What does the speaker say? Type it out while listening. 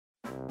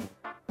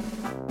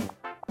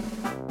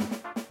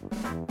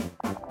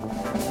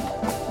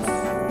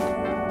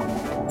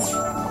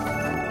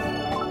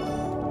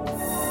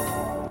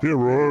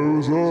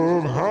Heroes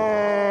of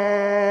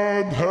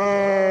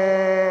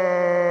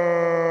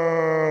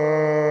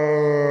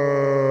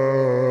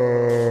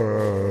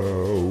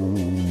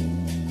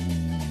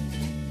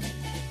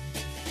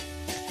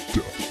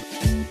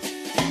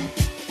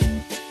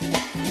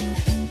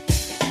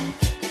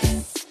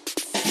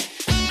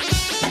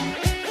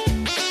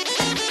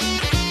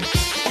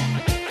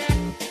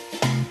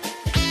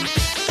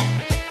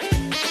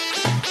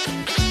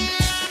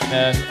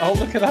Oh,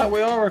 look at that,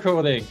 we are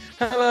recording.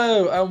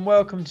 Hello and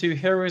welcome to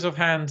Heroes of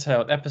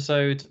Handheld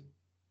episode.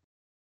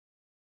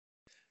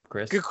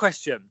 Chris? Good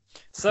question.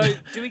 So,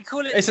 do we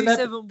call it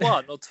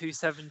 271 or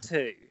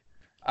 272?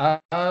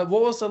 What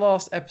was the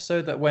last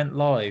episode that went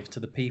live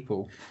to the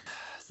people?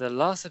 The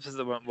last episode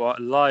that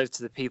went live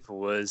to the people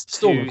was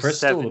Stall them,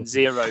 Chris,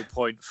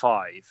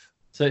 270.5.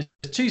 So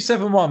it's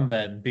 271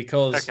 then,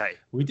 because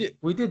we did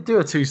do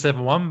a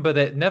 271, but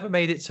it never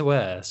made it to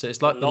air. So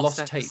it's like the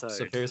lost tapes of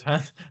Heroes of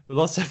Handheld, the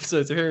lost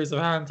episodes of Heroes of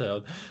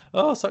Handheld.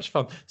 Oh, such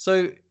fun!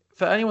 So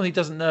for anyone who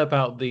doesn't know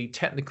about the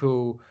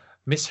technical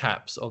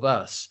mishaps of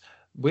us,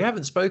 we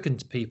haven't spoken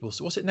to people.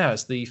 So what's it now?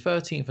 It's the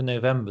 13th of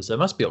November, so it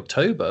must be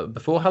October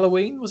before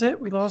Halloween, was it?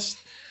 We last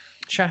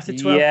chatted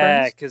to our friends.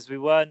 Yeah, because we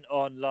weren't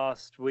on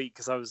last week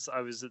because I was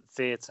at the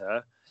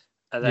theatre.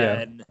 And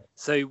then,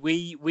 so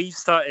we've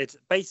started,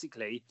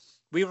 basically,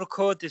 we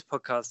record this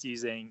podcast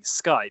using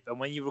Skype.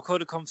 And when you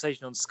record a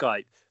conversation on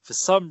Skype, for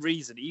some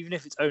reason, even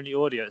if it's only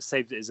audio, it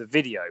saves it as a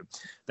video.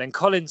 Then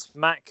Colin's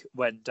Mac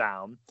went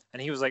down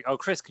and he was like, oh,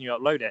 Chris, can you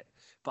upload it?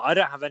 But I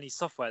don't have any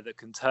software that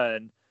can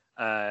turn,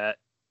 actually,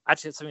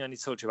 it's something I need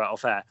to talk to you about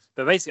off air.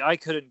 But basically, I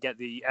couldn't get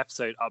the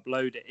episode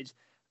uploaded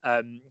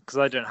because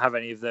I don't have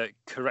any of the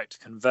correct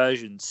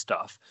conversion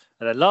stuff.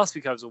 And then last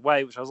week I was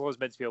away, which I was always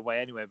meant to be away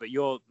anyway, but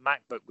your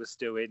MacBook was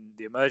still in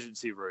the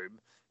emergency room.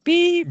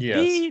 Beep,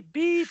 beep,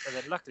 beep. And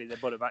then luckily they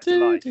brought it back to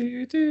life.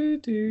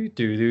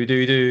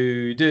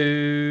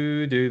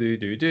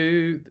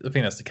 I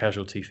think that's the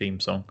Casualty theme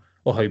song.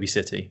 Or Hobie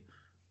City.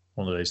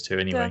 One of those two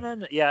anyway.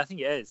 No. Yeah, I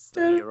think it is. I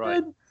think you're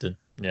right.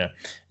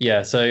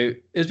 Yeah, so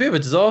it was a bit of a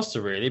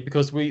disaster really,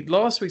 because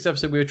last week's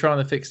episode we were trying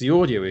to fix the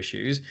audio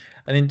issues,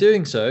 and in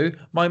doing so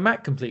my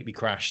Mac completely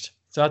crashed,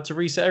 so I had to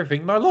reset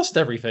everything and I lost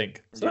everything.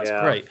 So that's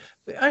great.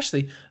 But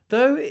actually,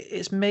 though,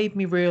 it's made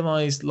me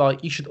realize,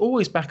 like, you should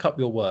always back up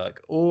your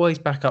work, always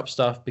back up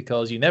stuff,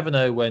 because you never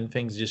know when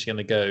things are just going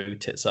to go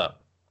tits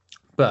up.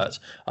 But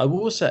I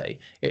will say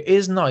it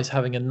is nice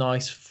having a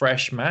nice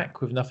fresh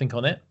Mac with nothing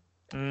on it.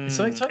 Is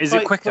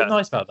it quicker? Quite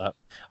nice about that.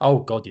 Oh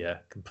god, yeah,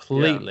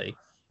 completely. Yeah.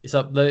 It's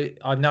up there.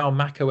 I'm now on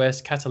macOS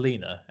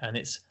Catalina, and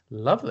it's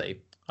lovely.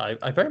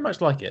 I very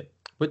much like it.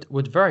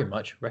 Would very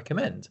much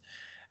recommend.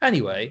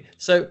 Anyway,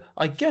 so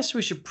I guess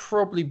we should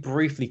probably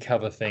briefly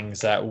cover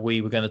things that we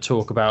were going to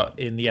talk about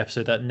in the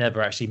episode that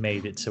never actually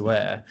made it to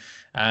air.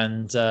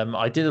 And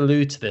I did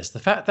allude to this, the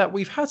fact that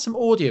we've had some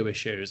audio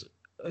issues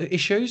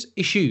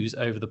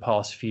over the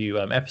past few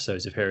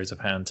episodes of Heroes of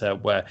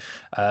Handheld, where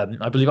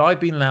I believe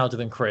I've been louder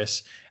than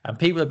Chris, and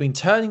people have been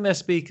turning their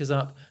speakers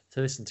up to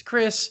listen to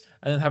Chris,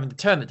 and then having to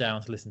turn it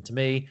down to listen to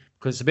me,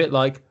 because it's a bit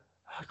like,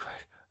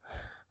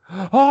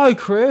 hi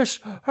Chris,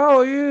 how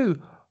are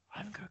you?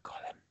 I'm good,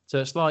 Colin.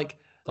 So it's like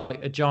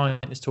a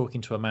giant is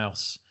talking to a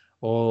mouse,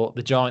 or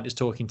the giant is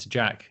talking to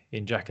Jack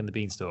in Jack and the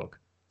Beanstalk.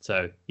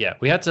 So yeah,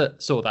 we had to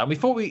sort that, and we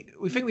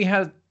think we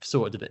had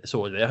sorted it.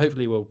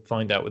 Hopefully, we'll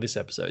find out with this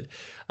episode,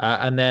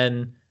 and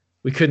then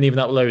we couldn't even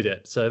upload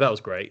it. So that was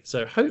great.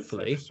 So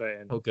hopefully,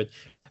 all good.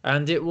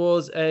 And it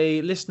was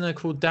a listener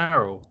called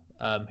Daryl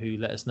who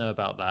let us know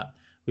about that.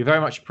 We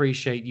very much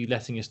appreciate you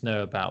letting us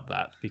know about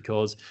that,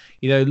 because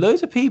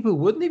loads of people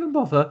wouldn't even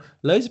bother.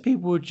 Loads of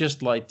people would just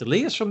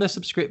delete us from their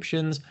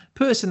subscriptions,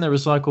 put us in the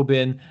recycle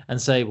bin, and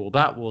say, well,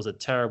 that was a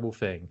terrible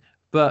thing.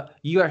 But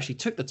you actually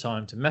took the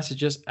time to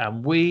message us,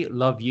 and we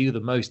love you the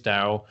most,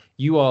 Daryl.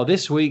 You are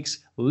this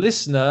week's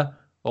Listener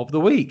of the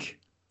Week.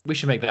 We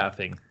should make that a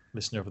thing,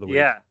 Listener of the Week.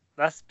 Yeah,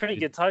 that's a pretty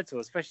good title,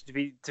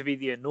 especially to be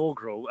the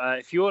inaugural.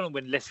 If you want to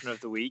win Listener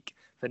of the Week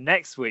for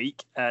next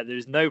week, there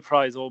is no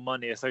prize or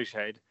money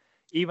associated.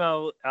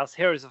 Email us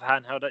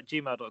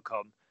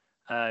heroesofhandheld@gmail.com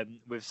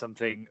with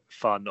something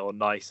fun or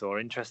nice or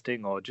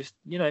interesting, or just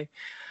in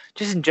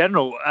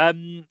general.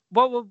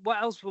 What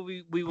else were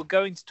we were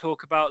going to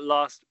talk about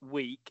last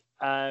week?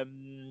 Or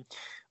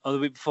the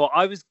week before,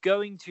 I was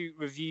going to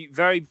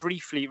very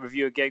briefly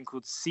review a game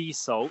called Sea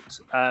Salt,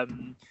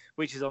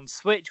 which is on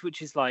Switch,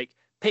 which is like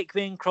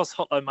Pikmin cross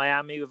Hotline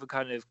Miami with a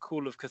kind of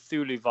Call of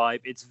Cthulhu vibe.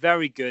 It's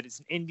very good.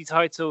 It's an indie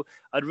title.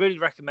 I'd really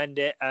recommend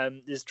it.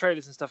 There's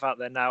trailers and stuff out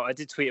there now. I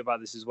did tweet about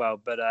this as well.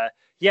 But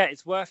yeah,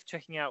 it's worth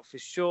checking out for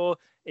sure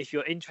if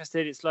you're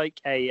interested. It's like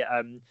a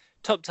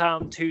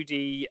top-down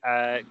 2D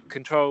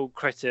control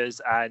critters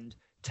and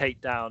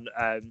take down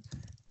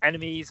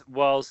enemies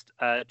whilst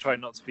trying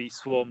not to be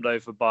swarmed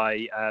over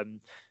by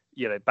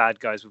bad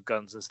guys with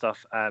guns and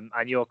stuff, and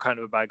you're kind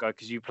of a bad guy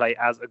because you play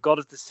as a god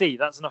of the sea.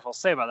 That's enough I'll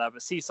say about that.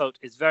 But Sea Salt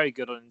is very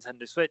good on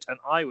Nintendo Switch, and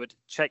I would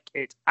check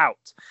it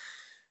out.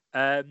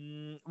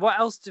 What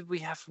else did we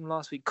have from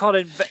last week?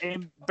 Colin,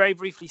 very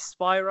briefly,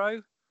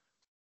 Spyro.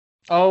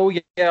 Oh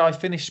yeah, I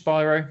finished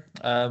Spyro.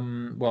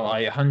 Well,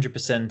 I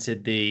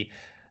 100%ed the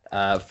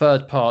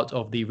third part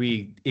of the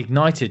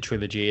Reignited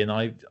trilogy, and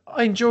I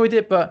enjoyed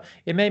it, but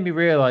it made me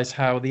realize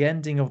how the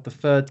ending of the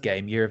third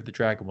game, Year of the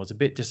Dragon, was a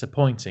bit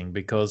disappointing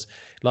because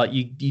like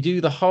you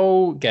do the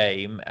whole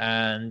game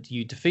and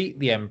you defeat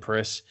the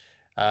Empress.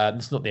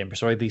 It's not the Empress,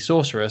 sorry, the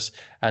Sorceress,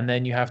 and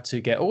then you have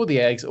to get all the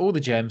eggs, all the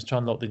gems to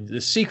unlock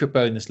the secret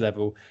bonus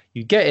level.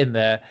 You get in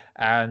there,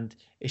 and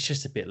it's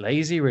just a bit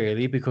lazy,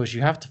 really, because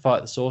you have to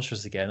fight the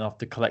Sorceress again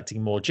after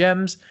collecting more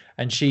gems,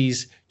 and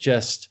she's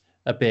just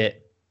a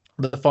bit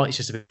the fight's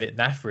just a bit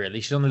naff,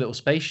 really. She's on a little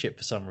spaceship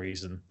for some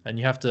reason, and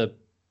you have to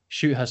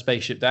shoot her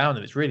spaceship down,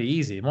 and it's really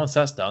easy. And once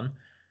that's done,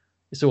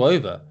 it's all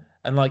over.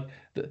 And like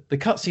the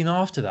cutscene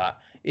after that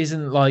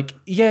isn't like,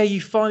 yeah,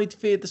 you finally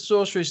defeated the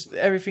sorceress,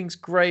 everything's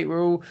great.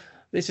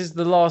 This is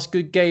the last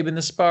good game in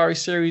the Spyro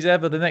series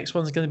ever. The next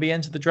one's going to be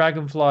Enter the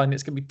Dragonfly, and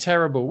it's going to be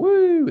terrible.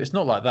 Woo! It's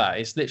not like that.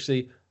 It's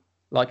literally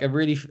like a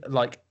really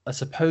like a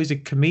supposed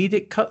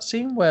comedic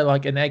cutscene where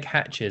like an egg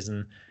hatches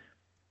and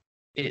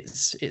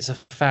it's a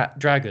fat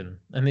dragon,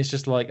 and it's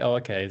just like, oh,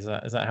 okay, is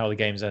that how the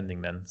game's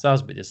ending then? So that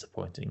was a bit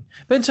disappointing.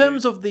 But in So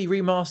terms of the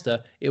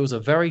remaster, it was a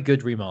very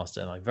good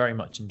remaster, and I very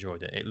much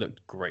enjoyed it. It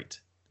looked great.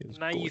 It was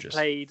now you've gorgeous.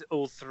 played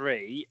all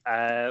three.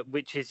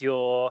 Which is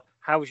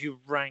how would you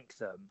rank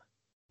them?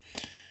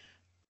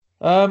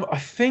 I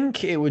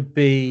think it would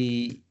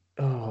be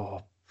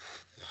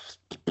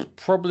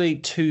probably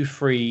 2,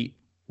 3,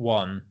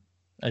 1,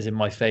 as in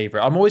my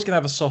favorite. I'm always gonna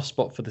have a soft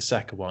spot for the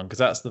second one because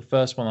that's the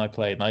first one I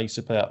played, and I used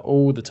to play that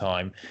all the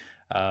time.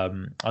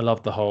 I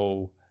love the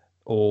whole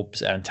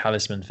orbs and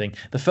talisman thing.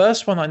 The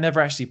first one I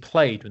never actually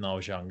played when I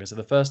was younger, so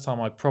the first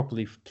time I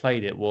properly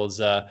played it was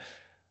in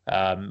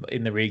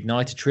the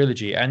Reignited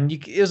trilogy, and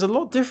it was a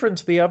lot different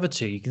to the other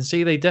two. You can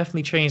see they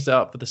definitely changed it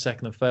up for the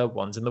second and third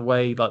ones in the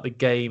way like the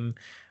game.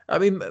 I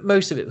mean,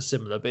 most of it was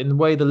similar, but in the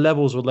way the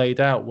levels were laid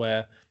out,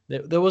 where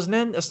there was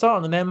a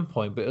start and an end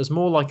point, but it was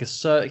more like a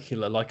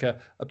circular, like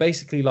a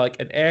basically like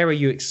an area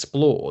you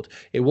explored.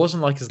 It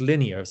wasn't like as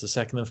linear as the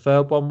second and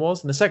third one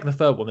was. In the second and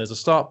third one, there's a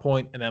start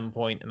point, an end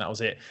point, and that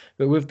was it.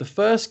 But with the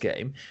first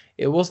game,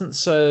 it wasn't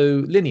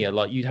so linear.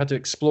 Like you'd had to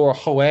explore a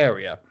whole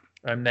area,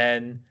 and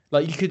then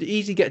like you could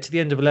easily get to the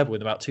end of a level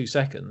in about 2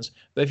 seconds.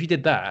 But if you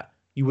did that,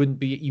 you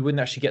wouldn't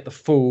actually get the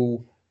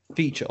full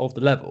feature of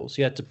the level.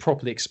 So you had to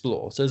properly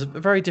explore. So it's a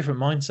very different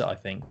mindset, I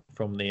think,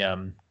 from the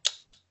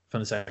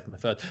second and the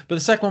third. But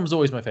the second one was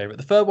always my favorite.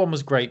 The third one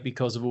was great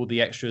because of all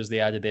the extras they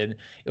added in.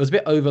 It was a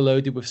bit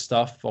overloaded with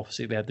stuff.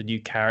 Obviously, they had the new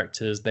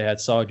characters. They had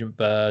Sergeant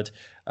Bird,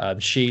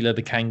 Sheila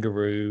the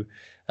kangaroo,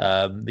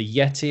 the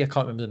Yeti. I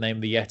can't remember the name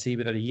of the Yeti,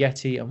 but the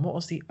Yeti. And what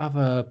was the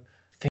other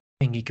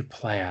thing you could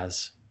play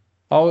as?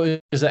 Oh,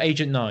 it was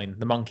Agent 9,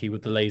 the monkey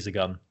with the laser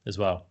gun as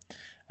well.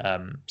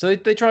 So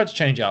they tried to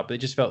change it up, but they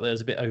just felt that it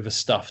was a bit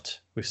overstuffed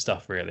with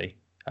stuff, really.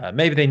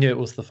 Maybe they knew it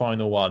was the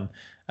final one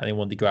and they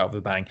wanted to go out with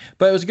a bang.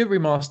 But it was a good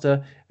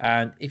remaster,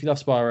 and if you love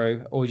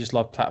Spyro or you just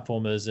love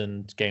platformers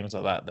and games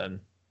like that, then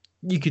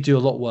you could do a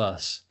lot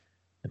worse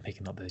than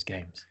picking up those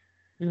games.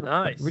 I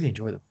Nice. really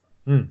enjoy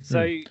them.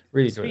 So,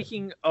 really enjoy it.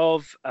 speaking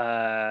of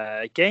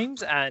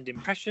games and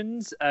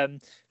impressions,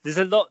 there's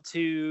a lot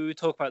to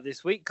talk about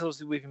this week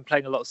because we've been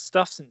playing a lot of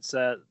stuff since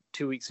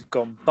 2 weeks have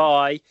gone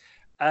by.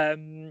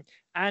 And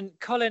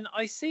Colin,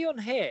 I see on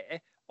here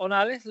on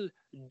our little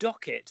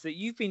docket that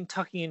you've been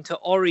tucking into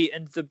Ori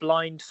and the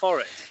Blind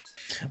Forest.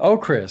 Oh,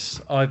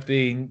 Chris, I've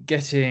been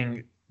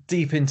getting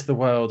deep into the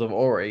world of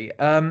Ori.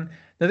 Now,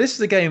 this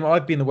is a game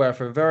I've been aware of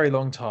for a very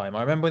long time.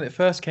 I remember when it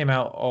first came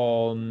out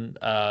on,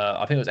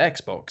 I think it was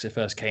Xbox. It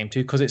first came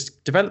to because it's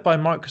developed by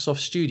Microsoft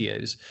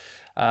Studios,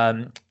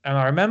 and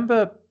I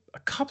remember a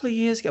couple of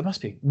years ago, it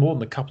must be more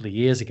than a couple of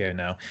years ago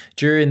now,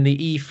 during the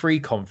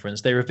E3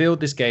 conference, they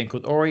revealed this game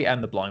called Ori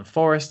and the Blind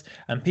Forest,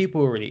 and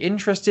people were really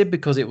interested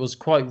because it was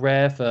quite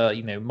rare for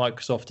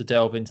Microsoft to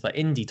delve into like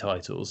indie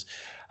titles.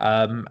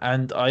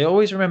 And I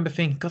always remember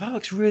thinking, God, that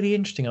looks really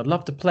interesting. I'd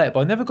love to play it,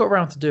 but I never got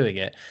around to doing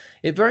it.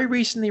 It very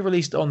recently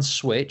released on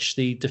Switch,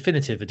 the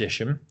definitive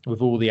edition,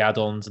 with all the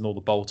add-ons and all the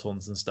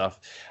bolt-ons and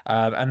stuff.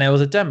 And there was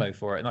a demo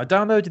for it, and I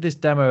downloaded this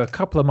demo a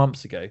couple of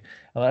months ago,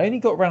 and I only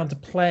got around to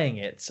playing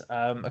it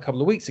a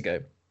couple of weeks ago.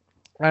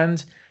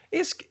 And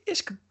it's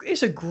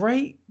a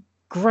great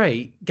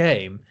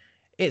game.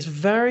 It's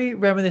very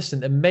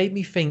reminiscent and made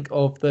me think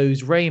of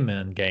those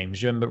Rayman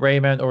games. You remember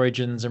Rayman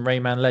Origins and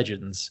Rayman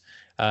Legends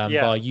by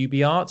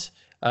UbiArt?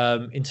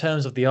 In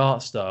terms of the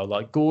art style,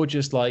 like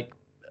gorgeous, like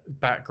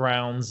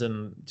backgrounds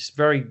and just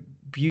very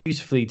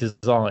beautifully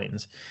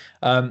designed.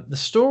 The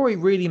story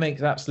really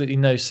makes absolutely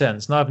no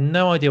sense, and I have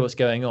no idea what's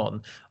going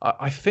on.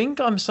 I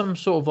think I'm some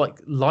sort of like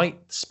light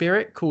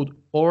spirit called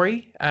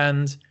Ori,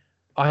 and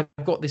I've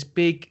got this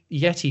big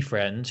Yeti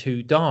friend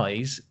who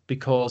dies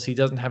because he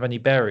doesn't have any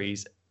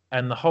berries,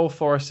 and the whole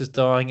forest is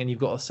dying, and you've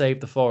got to save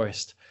the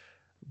forest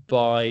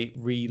by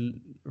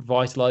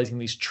revitalizing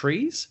these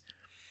trees.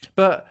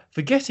 But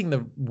forgetting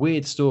the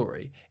weird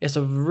story, it's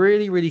a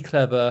really, really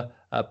clever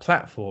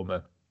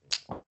platformer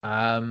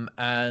And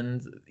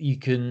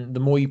the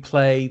more you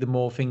play, the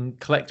more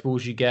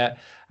collectibles you get,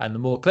 and the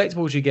more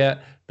collectibles you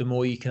get, the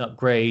more you can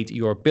upgrade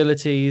your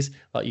abilities.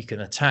 Like you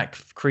can attack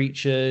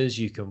creatures,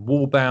 you can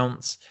wall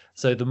bounce.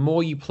 So the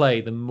more you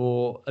play, the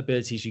more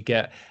abilities you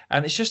get,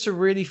 and it's just a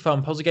really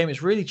fun puzzle game.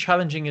 It's really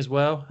challenging as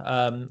well,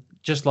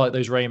 just like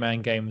those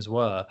Rayman games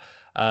were.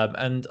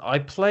 And I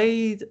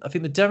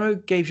think the demo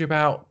gave you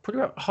probably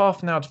about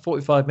half an hour to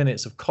 45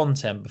 minutes of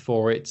content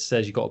before it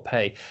says you got to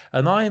pay.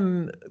 And I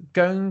haven't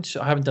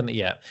done it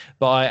yet,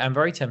 but I am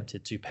very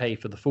tempted to pay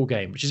for the full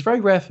game, which is very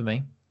rare for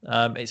me.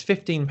 It's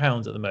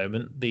 £15 at the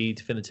moment, the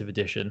definitive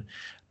edition,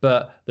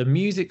 but the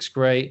music's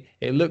great.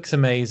 It looks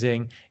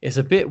amazing. It's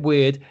a bit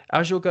weird.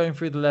 As you're going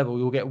through the level,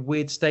 you'll get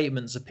weird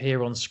statements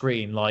appear on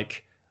screen.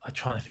 Like, I'm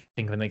trying to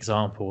think of an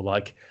example,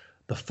 like,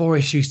 the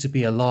forest used to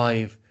be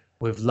alive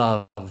with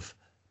love,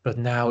 but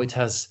now it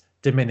has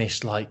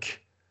diminished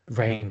like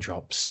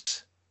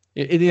raindrops.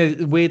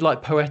 Weird,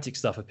 like poetic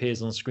stuff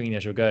appears on screen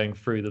as you're going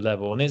through the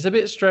level, and it's a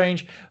bit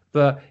strange,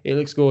 but it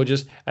looks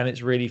gorgeous and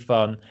it's really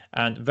fun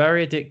and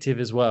very addictive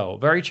as well,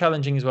 very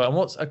challenging as well. And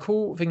what's a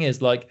cool thing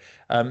is, like,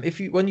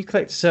 when you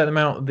collect a certain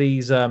amount of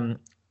these like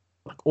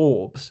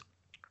orbs,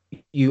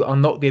 you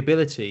unlock the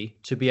ability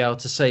to be able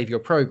to save your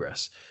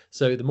progress.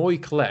 So the more you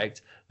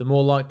collect, the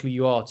more likely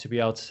you are to be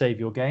able to save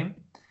your game.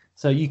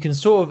 So you can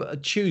sort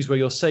of choose where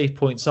your save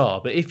points are.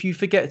 But if you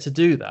forget to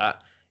do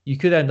that, you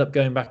could end up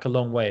going back a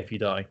long way if you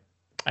die.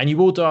 And you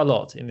will die a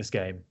lot in this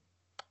game.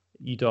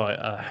 You die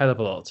a hell of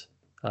a lot.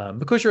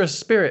 Because you're a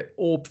spirit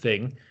orb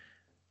thing,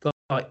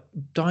 like,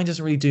 dying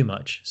doesn't really do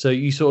much. So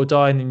you sort of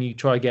die and then you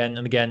try again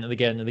and again and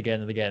again and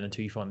again and again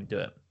until you finally do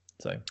it.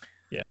 So,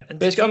 yeah.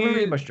 But I'm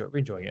really much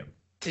enjoying it.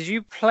 Did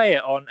you play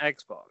it on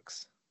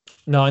Xbox?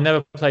 No, I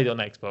never played it on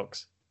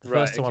Xbox. The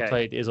first time okay. I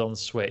played is on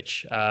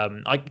Switch.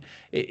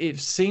 It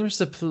seems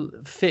to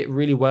fit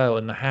really well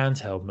in the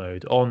handheld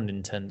mode on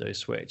Nintendo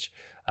Switch.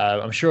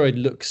 I'm sure it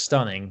looks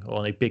stunning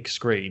on a big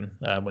screen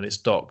when it's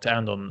docked,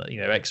 and on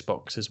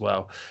Xbox as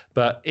well.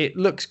 But it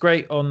looks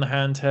great on the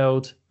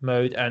handheld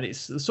mode, and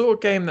it's the sort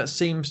of game that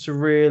seems to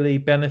really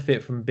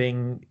benefit from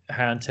being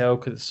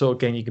handheld, because it's the sort of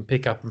game you can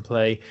pick up and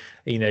play.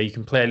 You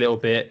can play a little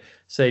bit,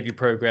 save your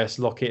progress,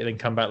 lock it, and then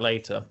come back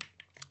later.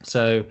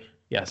 So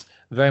yes,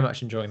 very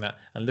much enjoying that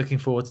and looking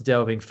forward to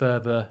delving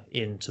further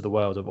into the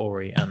world of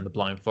Ori and the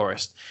Blind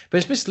Forest. But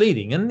it's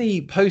misleading. In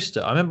the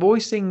poster, I remember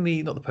always seeing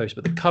not the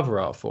poster, but the cover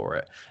art for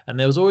it. And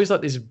there was always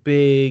like this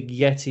big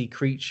Yeti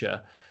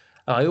creature.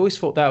 I always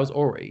thought that was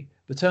Ori.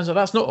 But it turns out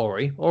that's not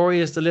Ori. Ori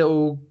is the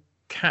little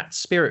cat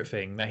spirit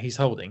thing that he's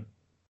holding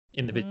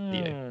in the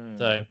video.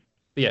 So...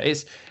 But yeah,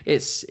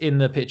 it's in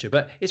the picture,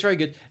 but it's very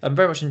good. I'm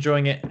very much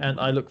enjoying it, and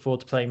I look forward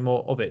to playing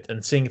more of it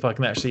and seeing if I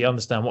can actually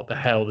understand what the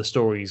hell the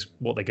story's,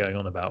 what they're going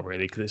on about,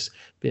 really, because it's a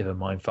bit of a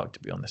mindfuck, to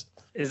be honest.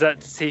 Is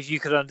that to see if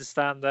you could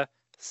understand the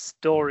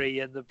story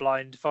in the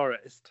Blind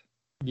Forest?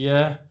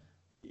 Yeah.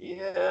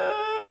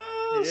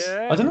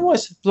 I don't know why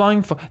it's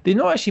Blind Forest. They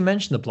not actually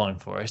mention the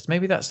Blind Forest.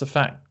 Maybe that's the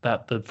fact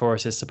that the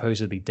forest is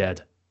supposedly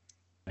dead.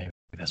 Maybe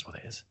that's what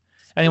it is.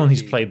 Anyone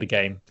who's played the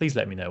game, please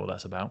let me know what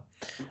that's about.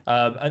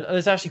 And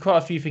there's actually quite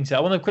a few things here.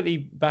 I want to quickly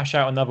bash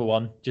out another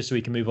one just so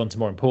we can move on to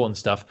more important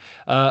stuff.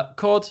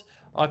 COD,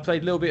 I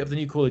played a little bit of the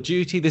new Call of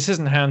Duty. This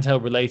isn't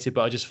handheld related,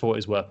 but I just thought it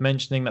was worth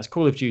mentioning. That's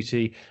Call of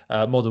Duty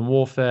Modern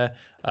Warfare.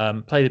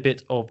 Played a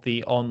bit of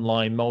the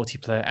online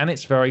multiplayer, and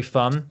it's very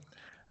fun.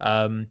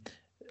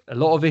 A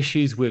lot of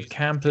issues with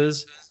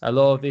campers, a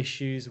lot of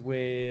issues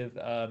with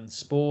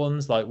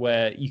spawns, like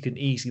where you can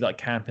easily like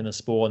camp in a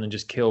spawn and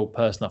just kill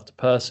person after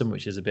person,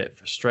 which is a bit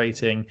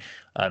frustrating.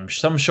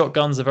 Some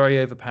shotguns are very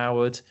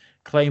overpowered.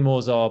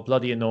 Claymores are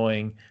bloody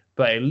annoying,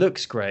 but it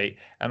looks great.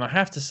 And I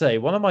have to say,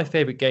 one of my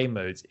favorite game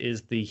modes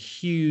is the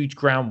huge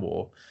ground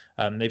war.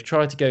 They've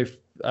tried to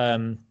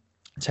go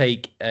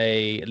take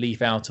a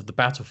leaf out of the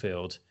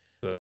Battlefield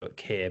book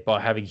here by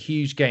having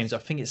huge games. I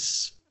think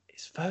it's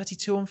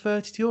 32 on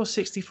 32 or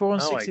 64 on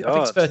 60. I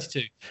think it's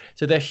 32.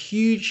 So they're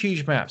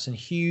huge maps and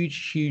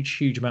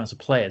huge amounts of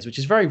players, which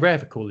is very rare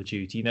for Call of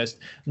Duty. It's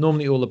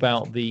normally all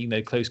about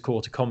the close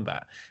quarter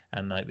combat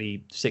and like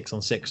the 6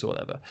 on 6 or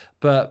whatever.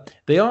 But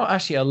they are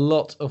actually a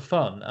lot of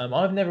fun.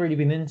 I've never really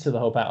been into the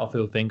whole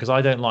Battlefield thing because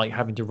I don't like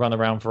having to run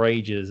around for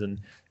ages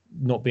and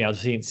not being able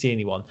to see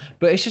anyone.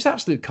 But it's just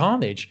absolute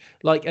carnage.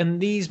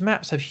 And these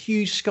maps have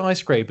huge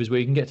skyscrapers where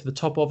you can get to the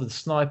top of and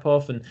snipe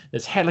off, and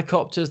there's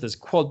helicopters, there's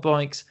quad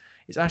bikes.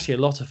 It's actually a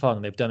lot of fun,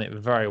 and they've done it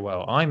very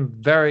well. I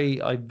very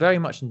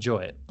much enjoy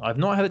it. I've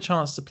not had a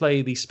chance to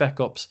play the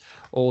Spec Ops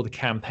or the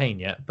campaign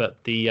yet,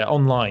 but the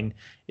online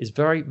is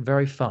very,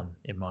 very fun,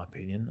 in my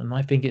opinion, and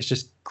I think it's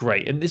just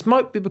great. And this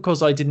might be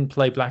because I didn't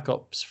play Black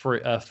Ops 4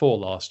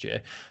 last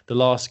year. The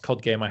last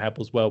COD game I had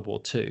was World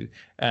War II,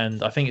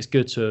 and I think it's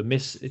good to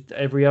miss it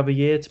every other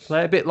year to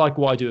play, a bit like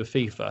what I do with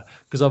FIFA,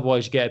 because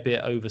otherwise you get a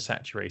bit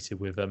oversaturated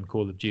with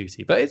Call of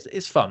Duty. But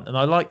it's fun, and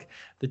I like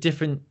the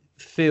different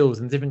feels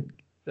and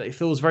it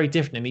feels very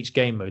different in each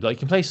game mode. Like you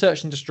can play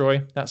Search and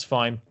Destroy, that's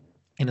fine,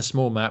 in a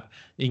small map.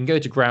 You can go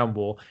to Ground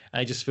War,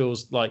 and it just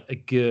feels like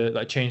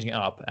changing it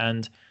up.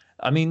 And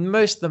I mean,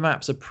 most of the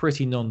maps are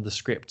pretty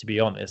nondescript, to be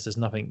honest. There's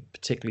nothing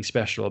particularly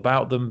special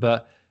about them,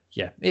 but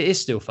yeah, it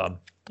is still fun.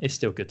 It's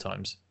still good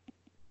times.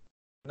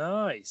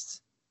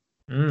 Nice.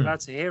 Mm. Glad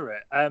to hear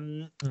it.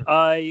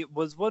 I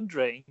was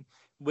wondering,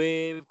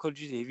 with Call of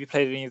Duty, have you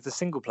played any of the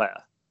single player?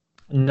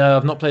 No,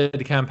 I've not played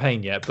the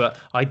campaign yet, but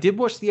I did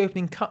watch the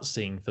opening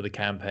cutscene for the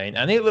campaign,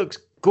 and it looks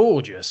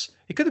gorgeous.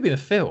 It could have been a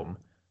film,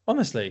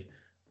 honestly.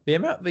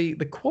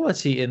 The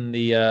quality in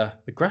the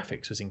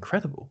graphics was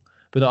incredible.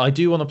 But I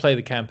do want to play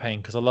the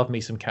campaign because I love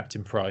me some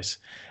Captain Price.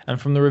 And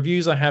from the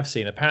reviews I have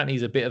seen, apparently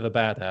he's a bit of a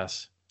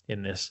badass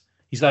in this.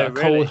 He's like a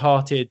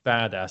cold-hearted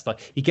badass. Like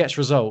he gets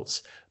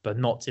results, but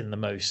not in the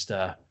most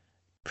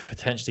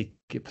potentially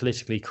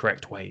politically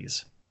correct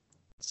ways.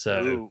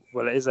 So, ooh,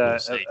 well, it is a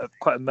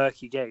quite a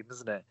murky game,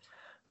 isn't it?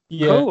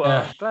 Yeah. Cool.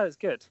 I'm glad it's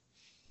good.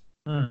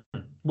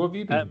 What have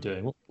you been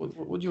doing?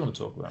 What do you want to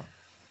talk about?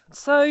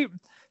 So,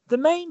 the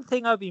main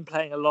thing I've been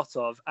playing a lot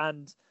of,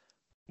 and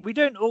we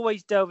don't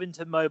always delve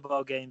into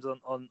mobile games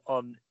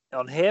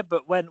on here,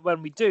 but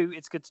when we do,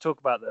 it's good to talk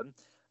about them.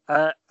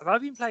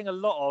 I've been playing a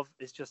lot of.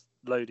 It's just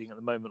loading at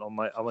the moment on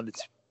my. I wanted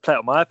to play it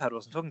on my iPad. I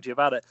wasn't talking to you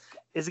about it.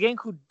 It's a game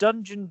called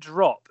Dungeon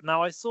Drop.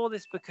 Now I saw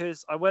this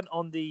because I went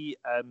on the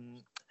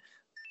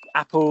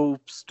Apple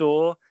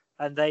Store,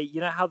 and they,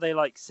 you know how they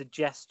like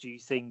suggest you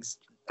things.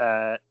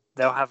 They'll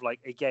have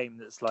like a game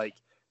that's like,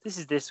 this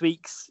is this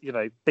week's,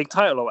 big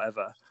title or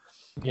whatever.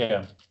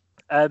 Yeah.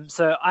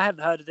 So I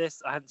hadn't heard of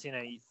this. I hadn't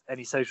seen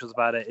any socials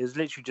about it. It was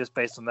literally just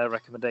based on their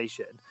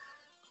recommendation.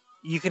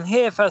 You can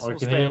hear first of all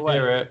straight away.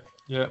 Hear it.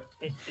 Yeah.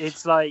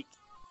 It's like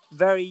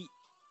very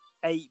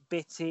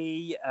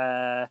 8-bitty.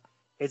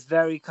 It's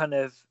very kind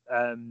of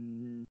I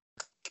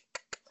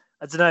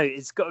don't know.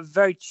 It's got a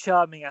very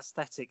charming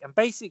aesthetic, and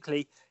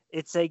basically,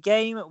 it's a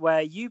game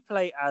where you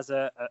play as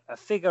a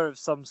figure of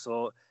some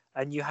sort,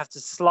 and you have to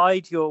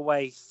slide your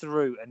way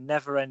through a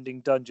never-ending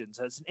dungeon.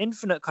 So it's an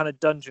infinite kind of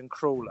dungeon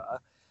crawler,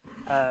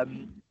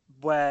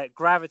 where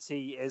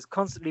gravity is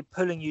constantly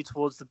pulling you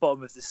towards the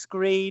bottom of the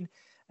screen,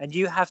 and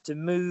you have to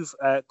move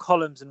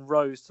columns and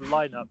rows to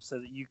line up so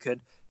that you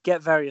can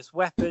get various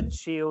weapons,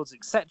 shields,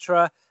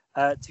 etc.,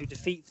 to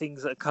defeat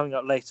things that are coming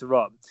up later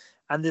on.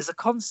 And there's a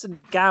constant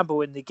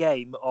gamble in the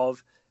game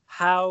of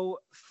how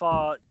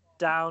far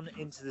down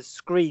into the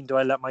screen do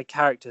I let my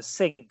character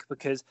sink?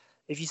 Because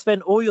if you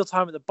spend all your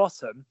time at the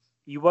bottom,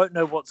 you won't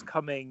know what's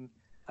coming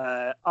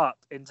up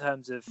in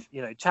terms of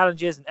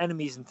challenges and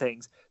enemies and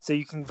things. So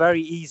you can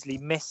very easily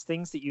miss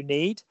things that you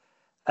need.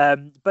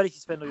 But if you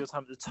spend all your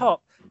time at the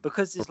top,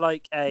 because there's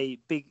like a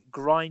big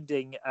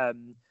grinding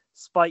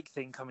spike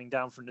thing coming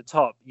down from the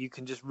top, you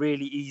can just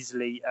really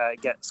easily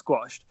get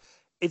squashed.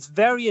 It's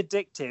very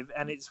addictive,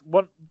 and it's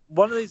one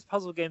of those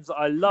puzzle games that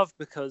I love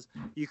because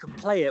you can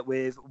play it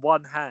with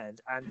one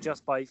hand, and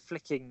just by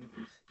flicking,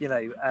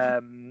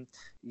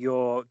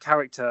 your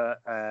character,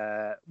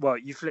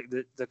 you flick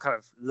the kind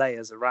of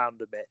layers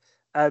around a bit.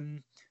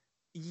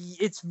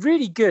 It's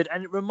really good,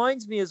 and it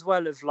reminds me as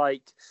well of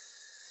like,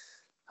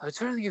 I'm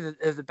trying to think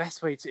of the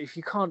best way to, if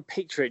you can't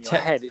picture it in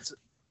your head, it's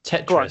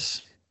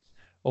Tetris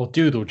or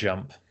Doodle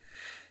Jump.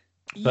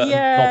 But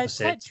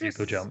opposite Tetris,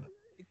 Doodle Jump.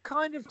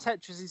 Kind of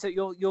Tetris is that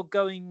you're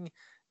going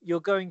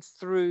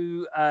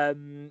through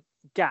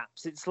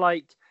gaps. It's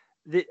like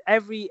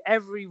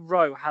every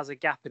row has a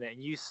gap in it,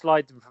 and you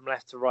slide them from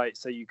left to right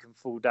so you can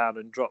fall down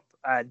and drop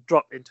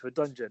into a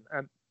dungeon.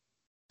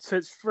 So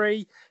it's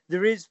free.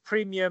 There is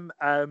premium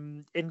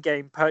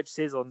in-game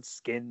purchases on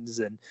skins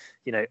and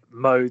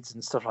modes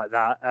and stuff like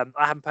that.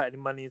 I haven't put any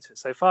money into it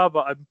so far,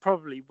 but I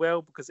probably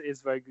will because it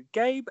is a very good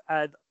game,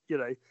 and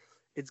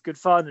it's good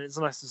fun, and it's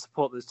nice to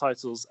support those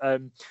titles.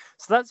 So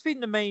that's been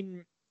the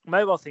main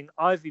mobile thing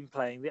I've been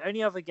playing. The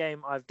only other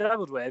game I've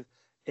dabbled with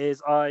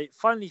is I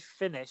finally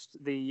finished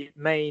the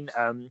main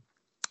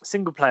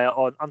single player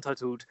on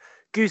Untitled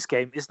Goose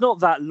Game. It's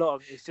not that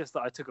long. It's just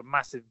that I took a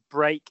massive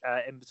break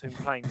in between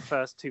playing the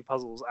first 2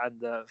 puzzles and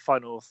the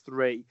final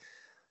 3.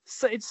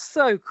 So it's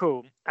so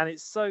cool, and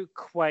it's so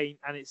quaint,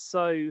 and it's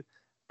so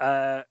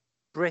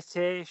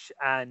British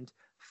and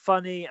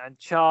funny and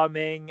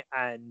charming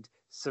and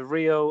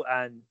surreal,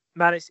 and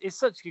man, it's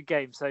such a good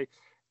game. So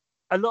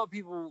a lot of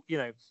people,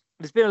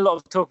 there's been a lot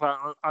of talk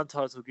about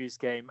Untitled Goose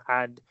Game,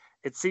 and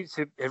it seems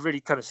to have really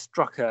kind of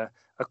struck a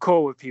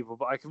chord with people.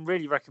 But I can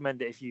really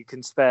recommend it if you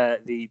can spare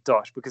the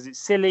dosh, because it's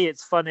silly,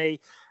 it's funny,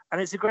 and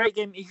it's a great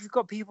game if you've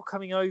got people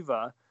coming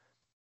over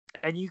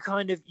and you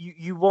kind of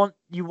you want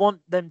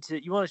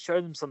to show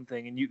them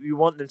something, and you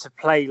want them to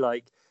play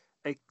like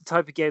a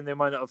type of game they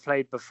might not have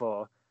played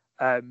before.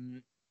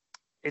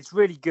 It's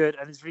really good,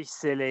 and it's really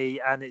silly,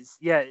 and it's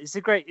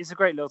a great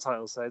little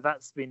title. So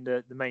that's been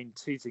the main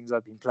 2 things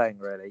I've been playing,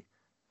 really.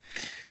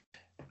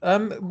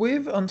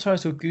 With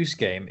Untitled Goose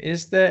Game,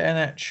 is there an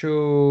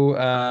actual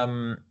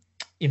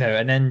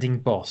an ending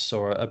boss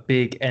or a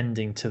big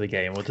ending to the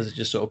game, or does it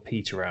just sort of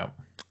peter out?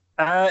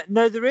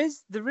 No, there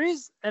is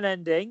an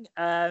ending,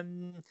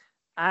 and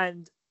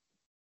I'm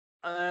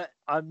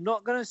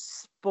not going to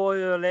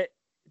spoil it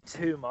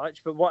too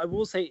much, but what I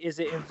will say is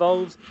it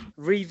involves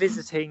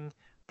revisiting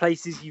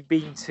places you've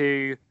been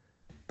to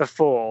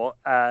before,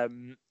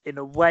 in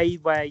a way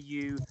where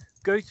you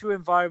go through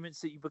environments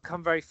that you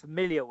become very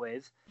familiar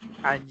with,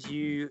 and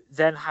you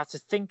then have to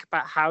think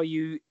about how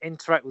you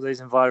interact with those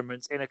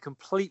environments in a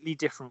completely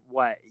different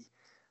way.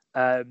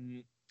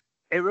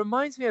 It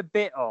reminds me a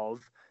bit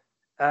of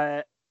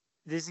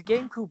there's a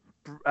game called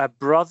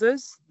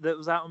Brothers that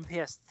was out on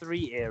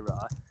PS3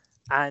 era,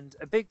 and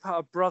a big part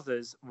of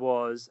Brothers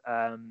was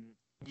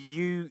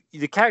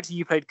the character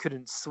you played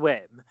couldn't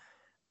swim,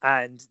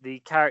 and the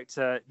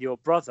character, your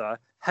brother,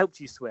 helped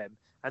you swim.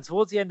 And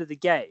towards the end of the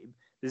game,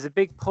 there's a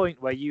big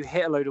point where you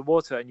hit a load of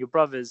water and your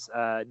brother's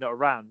not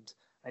around,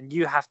 and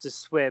you have to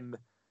swim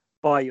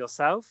by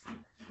yourself.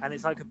 And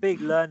it's like a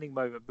big learning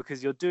moment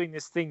because you're doing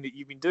this thing that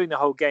you've been doing the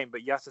whole game,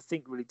 but you have to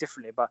think really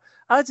differently. But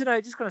I don't know,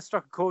 it just kind of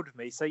struck a chord with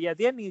me. So yeah,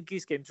 the ending of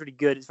Goose Game is really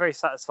good. It's very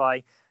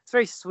satisfying. It's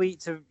very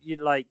sweet to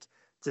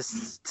to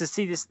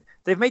see this.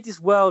 They've made this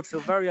world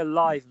feel very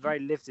alive, very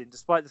lived in,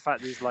 despite the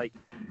fact there's like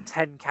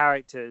 10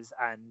 characters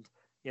and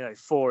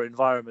 4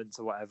 environments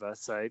or whatever.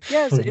 So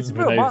yeah, it's a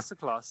real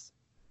masterclass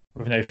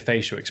with no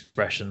facial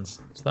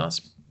expressions. So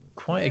that's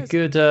quite a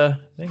good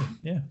thing.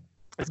 Yeah,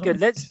 it's good.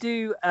 Let's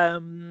do.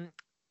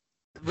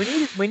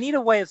 We need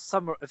a way of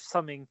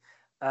summing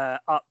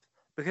up,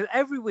 because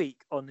every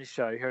week on this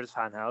show here at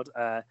Handheld,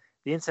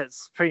 the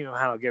Internet's premium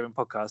handheld gaming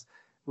podcast,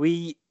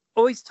 we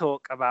always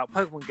talk about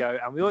Pokemon Go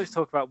and we always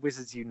talk about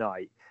Wizards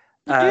Unite.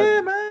 Yeah,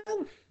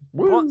 man.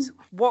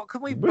 What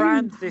can we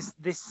brand this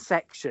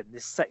section?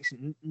 This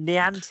section,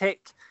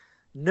 Niantic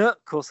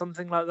Nook or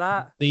something like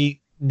that? The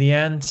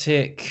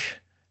Niantic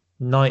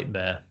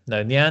Nightmare.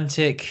 No,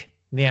 Niantic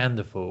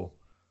Neanderthal.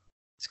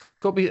 It's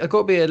got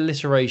to be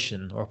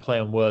alliteration or a play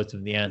on words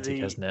with Niantic,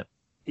 hasn't it?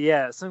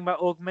 Yeah, something about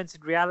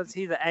augmented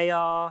reality, the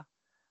AR.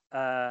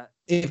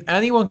 If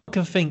anyone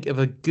can think of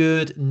a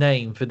good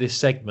name for this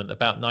segment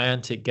about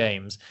Niantic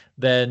games,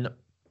 then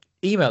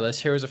email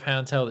us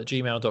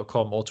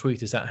heroesofhandheld@gmail.com or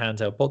tweet us at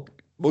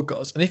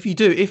handheldpodcast. And if you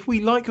do, if we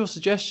like your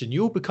suggestion,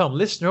 you'll become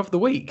listener of the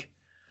week.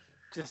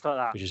 Just like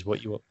that. Which is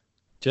what you want.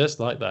 Just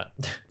like that.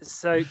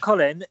 So,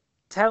 Colin,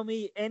 tell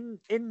me in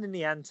the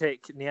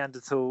Niantic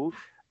Neanderthal,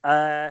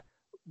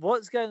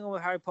 what's going on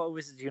with Harry Potter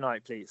Wizards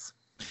Unite, please?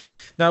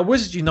 Now,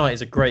 Wizards Unite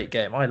is a great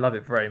game. I love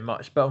it very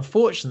much. But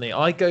unfortunately,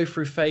 I go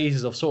through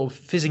phases of sort of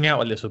fizzing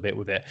out a little bit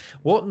with it.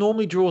 What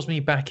normally draws me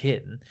back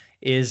in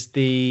is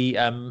the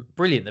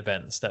brilliant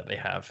events that they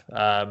have.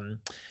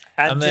 And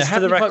just for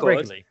the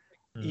record,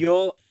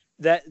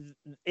 that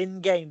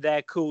in game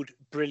they're called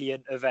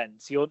brilliant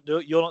events. You're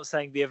not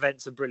saying the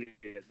events are brilliant.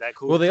 They're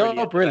called they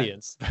are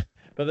brilliant,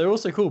 but they're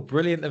also called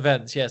brilliant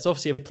events. Yeah, it's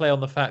obviously a play on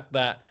the fact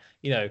that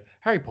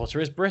Harry Potter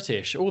is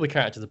British. All the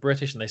characters are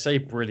British, and they say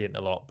brilliant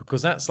a lot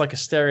because that's like a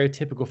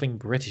stereotypical thing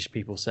British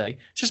people say.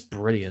 It's just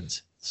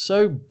brilliant.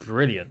 So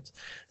brilliant.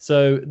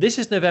 So this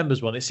is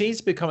November's one. It seems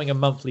to be becoming a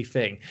monthly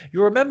thing.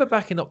 You'll remember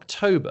back in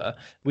October,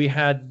 we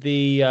had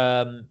the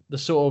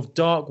sort of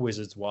Dark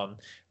Wizards one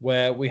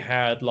where we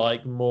had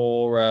like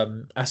more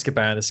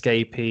Azkaban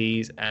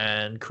escapees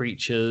and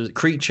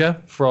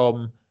creature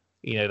from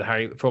the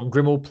Harry from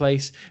Grimmauld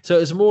Place. So it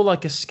was more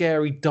like a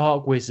scary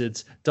Dark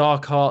Wizards,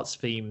 Dark Arts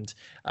themed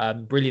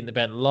brilliant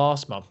event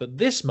last month. But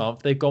this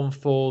month they've gone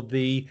for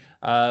the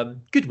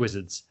good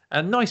wizards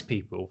and nice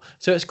people.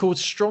 So it's called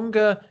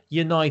Stronger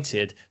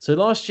United. So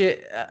last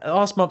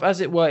month,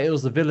 as it were, it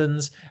was the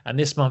villains, and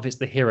this month it's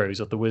the heroes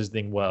of the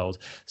wizarding world.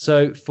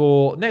 So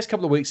for next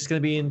couple of weeks, it's going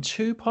to be in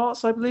 2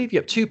 parts, I believe.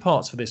 Yep, 2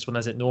 parts for this one,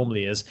 as it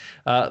normally is.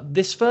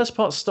 This first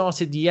part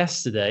started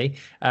yesterday,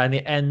 and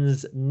it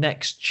ends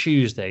next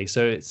Tuesday.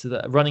 So it's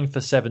running for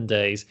 7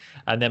 days,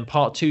 and then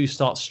part 2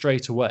 starts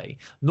straight away.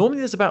 Normally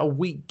there's about a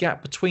week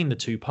gap between the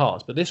 2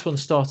 parts, but this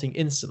one's starting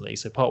instantly.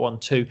 So part 1,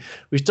 2,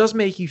 which does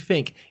make you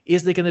think,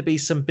 is there going to be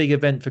some big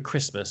event for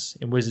Christmas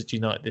in Wizards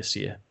Unite this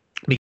year?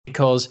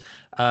 Because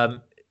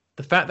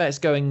the fact that it's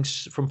going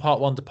from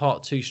part 1 to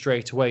part 2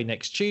 straight away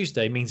next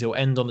Tuesday means it'll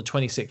end on the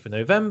 26th of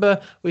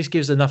November, which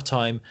gives enough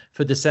time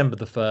for December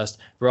the 1st,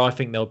 where I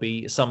think there'll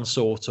be some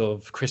sort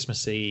of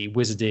Christmassy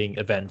wizarding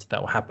event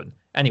that will happen.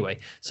 Anyway,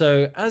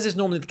 so as is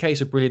normally the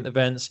case with brilliant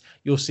events,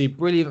 you'll see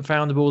brilliant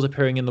foundables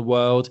appearing in the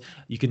world.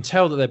 You can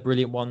tell that they're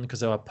brilliant ones because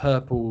there are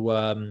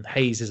purple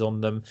hazes on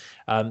them.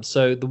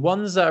 So the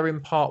ones that are in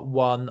part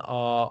 1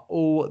 are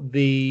all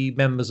the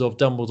members of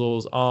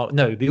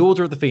the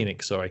Order of the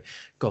Phoenix. Sorry,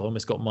 God, I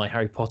almost got my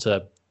Harry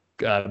Potter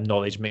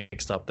knowledge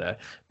mixed up there.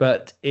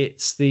 But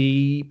it's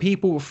the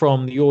people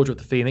from the Order of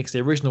the Phoenix,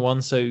 the original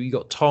one. So you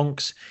got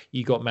Tonks,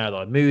 you got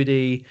Mad-Eye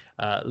Moody,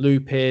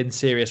 Lupin,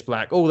 Sirius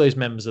Black. All those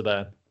members are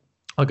there.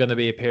 Are going to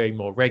be appearing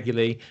more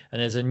regularly,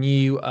 and there's a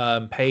new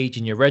page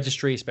in your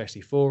registry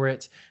especially for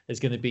it. There's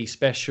going to be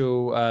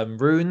special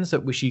runes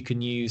that which you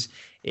can use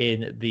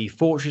in the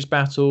fortress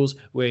battles,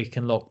 where you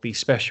can lock the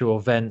special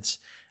event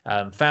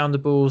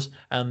foundables,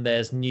 and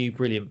there's new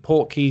brilliant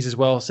port keys as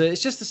well. So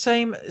it's just the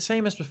same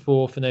as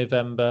before for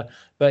November,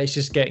 but it's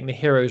just getting the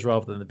heroes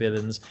rather than the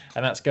villains,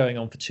 and that's going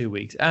on for 2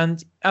 weeks.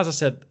 And as I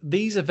said,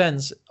 these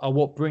events are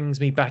what brings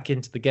me back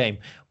into the game.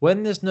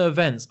 When there's no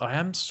events, I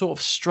am sort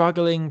of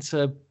struggling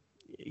to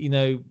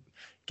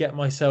get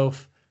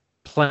myself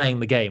playing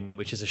the game,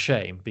 which is a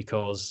shame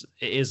because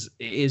it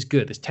is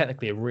good. It's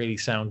technically a really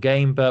sound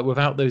game, but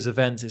without those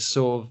events, it's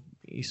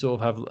you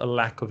sort of have a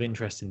lack of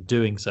interest in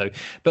doing so.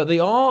 But they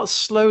are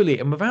slowly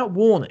and without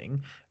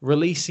warning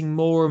releasing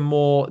more and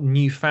more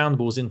new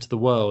foundables into the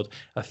world.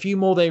 A few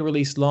more they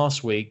released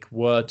last week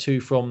were two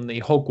from the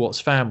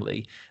Hogwarts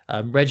family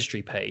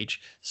registry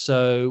page.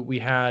 So we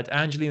had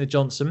Angelina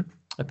Johnson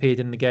appeared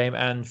in the game,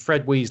 and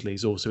Fred Weasley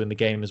is also in the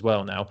game as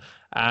well now.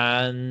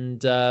 And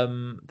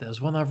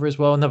there's one other as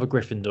well, another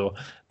Gryffindor.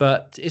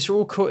 But it's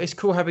all cool. It's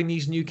cool having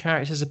these new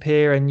characters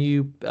appear and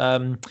new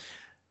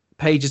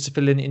pages to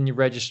fill in your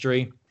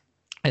registry.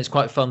 It's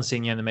quite fun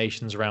seeing the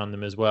animations around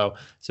them as well.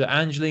 So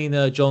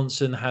Angelina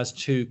Johnson has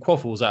two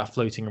quaffles that are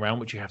floating around,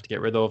 which you have to get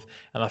rid of.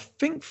 And I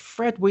think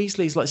Fred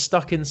Weasley's like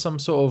stuck in some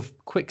sort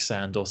of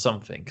quicksand or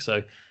something. So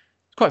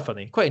it's quite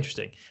funny, quite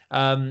interesting.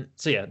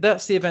 So yeah,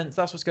 that's the event.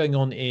 That's what's going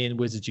on in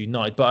Wizards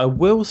Unite. But I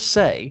will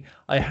say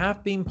I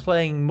have been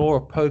playing more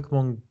of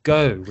Pokemon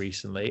Go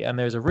recently, and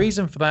there's a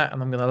reason for that.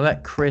 And I'm going to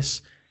let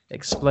Chris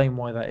explain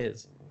why that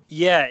is.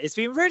 Yeah, it's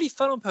been really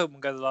fun on Pokemon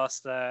Go the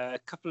last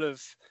couple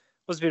of,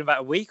 what's it been, about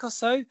a week or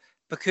so?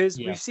 Because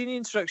we've seen the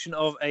introduction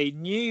of a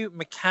new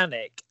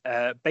mechanic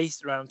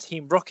based around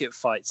Team Rocket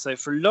fights. So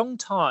for a long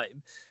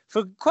time,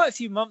 for quite a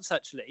few months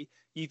actually,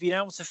 you've been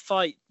able to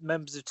fight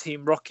members of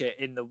Team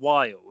Rocket in the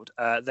wild.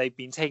 They've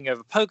been taking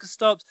over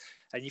Pokestops,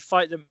 and you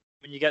fight them,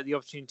 and you get the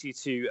opportunity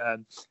to,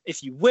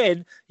 if you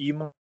win,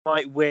 you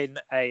might win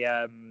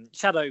a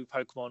Shadow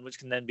Pokemon, which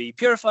can then be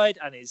purified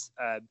and is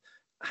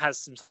has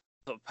some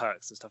sort of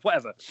perks and stuff,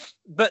 whatever.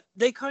 But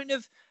they kind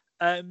of,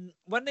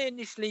 when they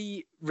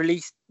initially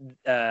released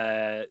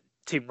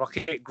Team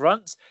Rocket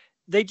Grunts,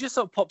 they just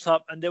sort of popped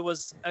up, and there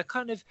was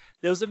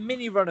a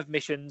mini run of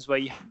missions where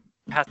you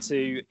had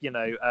to,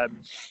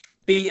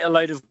 beat a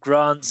load of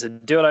grunts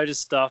and do a load of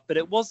stuff, but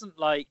it wasn't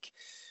like,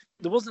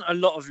 there wasn't a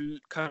lot of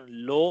kind of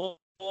lore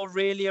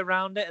really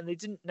around it, and they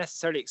didn't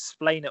necessarily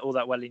explain it all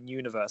that well in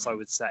universe, I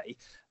would say.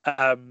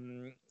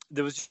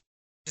 There was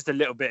just a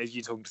little bit of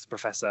you talking to the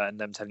professor and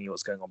them telling you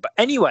what's going on. But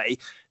anyway,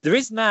 there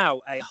is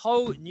now a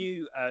whole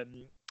new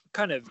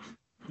kind of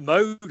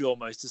mode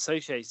almost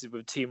associated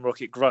with Team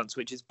Rocket Grunts,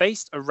 which is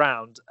based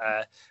around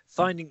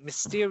finding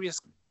mysterious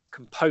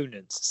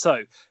components.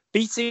 So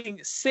beating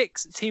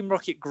 6 Team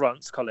Rocket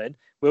Grunts, Colin,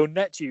 will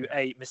net you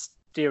a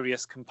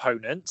mysterious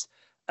component.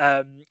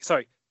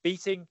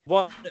 Beating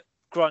 1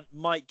 grunt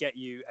might get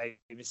you a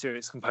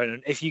mysterious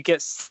component. If you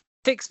get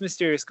 6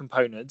 mysterious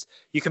components,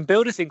 you can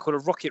build a thing called a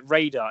rocket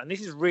radar, and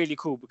this is really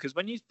cool because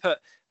when you turn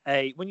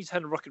a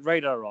rocket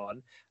radar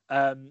on,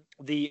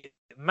 the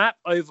map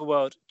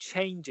overworld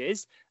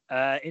changes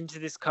into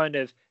this kind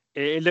of,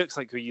 it looks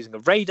like you're using a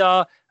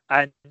radar,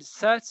 and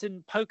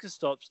certain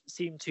Pokestops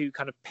seem to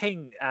kind of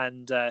ping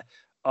and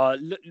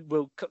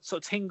will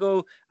sort of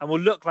tingle and will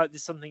look like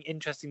there's something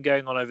interesting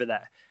going on over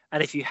there.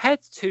 And if you head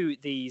to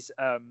these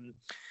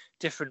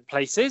different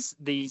places,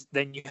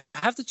 then you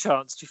have the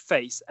chance to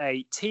face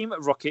a Team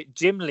Rocket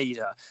gym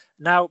leader.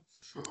 Now,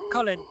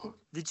 Colin,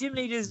 the gym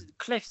leaders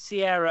Cliff,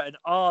 Sierra, and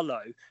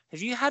Arlo,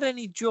 have you had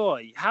any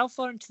joy? How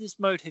far into this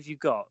mode have you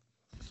got?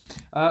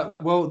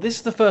 Well, this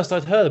is the first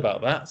I'd heard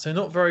about that, so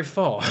not very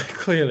far,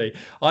 clearly.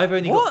 I've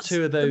only got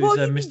 2 of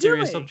those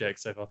mysterious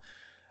objects so far.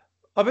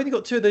 I've only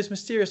got 2 of those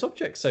mysterious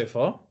objects so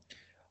far.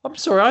 I'm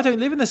sorry, I don't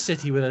live in a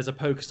city where there's a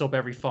Pokestop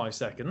every 5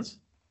 seconds.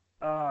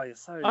 Oh, you're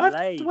so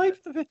lame.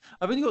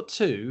 I've only got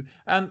 2,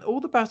 and all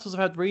the battles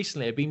I've had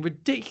recently have been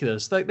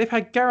ridiculous. Like, they've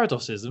had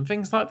Gyaradoses and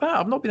things like that.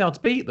 I've not been able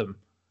to beat them.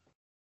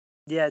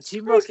 Yeah,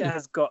 Team Rocket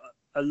has got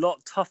a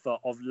lot tougher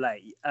of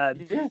late.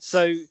 Yes.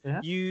 So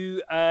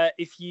you,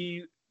 if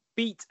you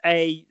beat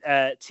a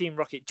Team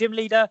Rocket gym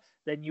leader,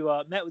 then you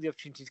are met with the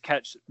opportunity to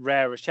catch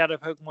rare Shadow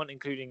Pokemon,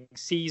 including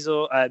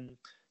Sneasel,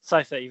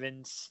 Cypher,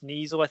 even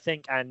Sneasel, I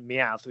think, and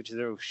Meowth, which is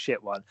a real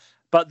shit one.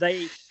 But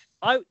the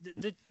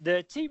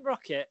Team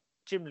Rocket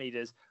gym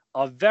leaders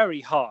are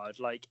very hard.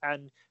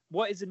 And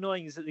what is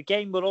annoying is that the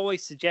game will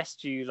always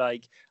suggest you,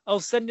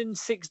 send in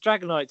 6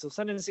 Dragonites or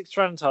send in 6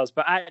 Tyrantars,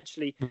 but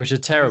actually, which are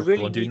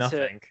terrible and do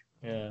nothing.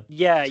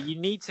 Yeah, you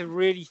need to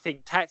really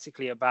think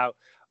tactically about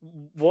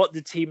what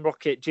the Team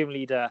Rocket gym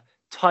leader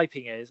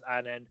typing is,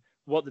 and then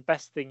what the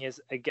best thing is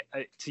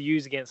to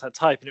use against that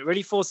type. And it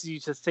really forces you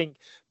to think,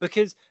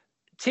 because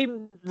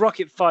Team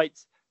Rocket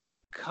fights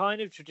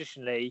kind of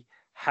traditionally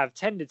have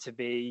tended to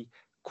be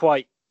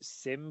quite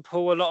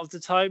simple a lot of the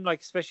time,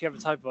 especially if you have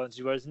a type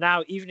advantage, whereas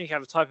now, even if you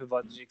have a type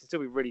advantage, it can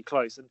still be really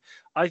close. And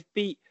I've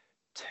beat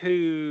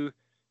 2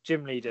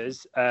 gym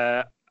leaders,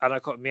 and I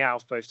got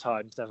Meowth both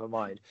times, never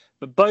mind.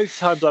 But both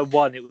times I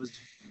won, it was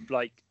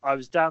I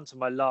was down to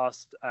my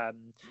last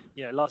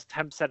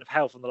 10% of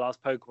health on the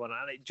last Pokemon,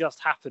 and it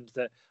just happened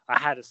that I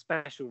had a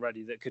special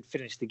ready that could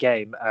finish the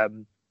game.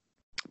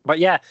 But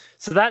yeah,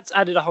 so that's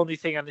added a whole new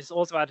thing, and it's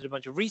also added a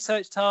bunch of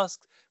research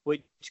tasks,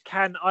 which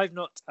I've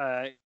not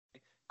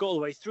got all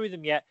the way through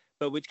them yet,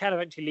 but which can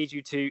eventually lead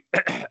you to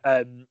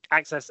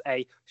access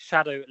a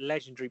Shadow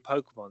Legendary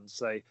Pokemon.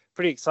 So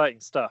pretty exciting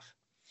stuff.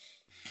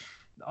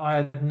 I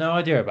had no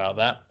idea about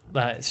that.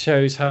 That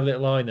shows how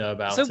little I know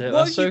about So it.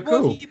 That's so what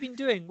cool. have you been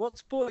doing?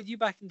 What's brought you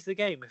back into the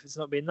game if it's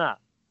not been that?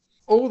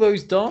 All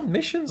those darn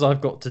missions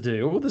I've got to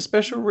do, all the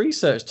special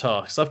research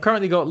tasks. I've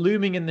currently got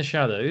Looming in the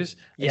Shadows,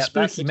 a Yeah, that's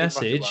spooky the Team Rocket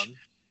message, one.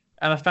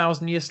 and a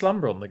 1,000-year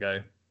slumber on the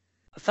go.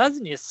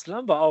 1,000 Year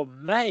Slumber. Oh,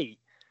 mate.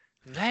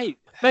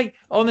 Mate,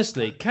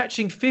 honestly,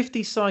 catching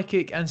 50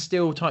 psychic and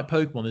steel type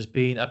Pokemon has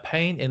been a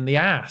pain in the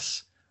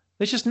ass.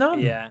 There's just none.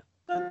 Yeah,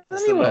 None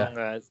it's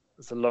anywhere.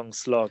 it's a long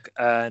slog.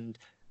 And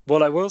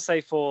what I will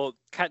say for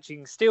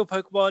catching steel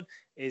Pokemon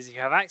is if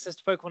you have access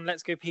to Pokemon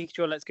Let's Go Pikachu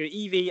or Let's Go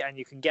Eevee and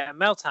you can get a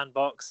Meltan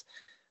box,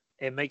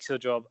 it makes your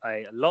job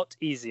a lot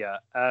easier.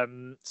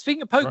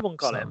 Speaking of Pokemon, Right,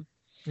 Colin,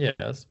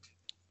 yes.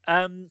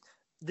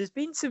 there's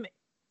been some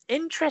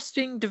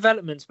interesting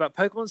developments about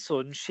Pokemon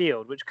Sword and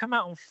Shield, which come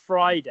out on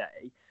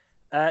Friday.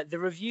 The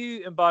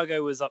review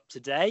embargo was up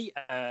today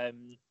at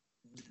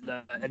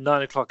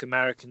 9 o'clock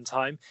American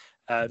time.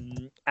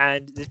 And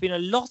there's been a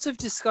lot of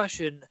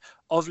discussion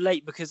of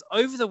late because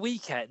over the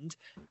weekend,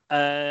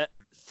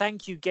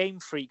 Thank You Game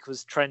Freak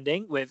was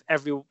trending with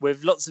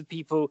lots of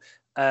people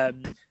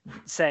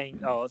saying,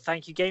 "Oh,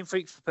 thank you Game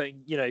Freak for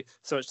putting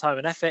so much time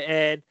and effort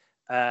in.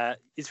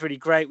 It's really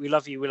great. We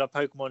love you. We love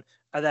Pokemon."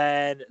 And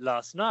then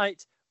last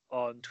night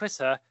on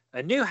Twitter,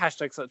 a new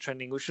hashtag started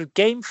trending, which was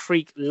Game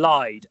Freak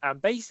lied.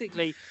 And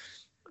basically,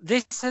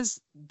 this has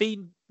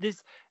been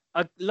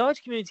a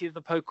large community of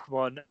the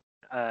Pokemon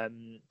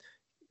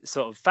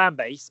sort of fan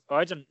base,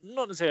 or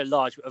not necessarily a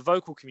large, but a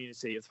vocal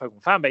community of the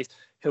Pokemon fan base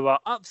who are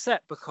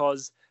upset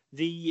because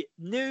the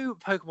new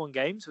Pokemon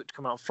games, which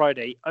come out on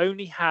Friday,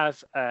 only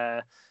have,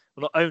 well,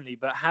 not only,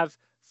 but have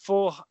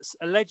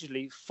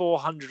allegedly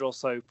 400 or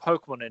so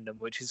Pokemon in them,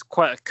 which is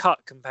quite a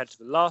cut compared to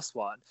the last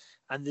one.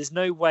 And there's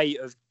no way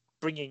of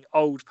bringing some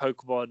old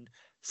Pokemon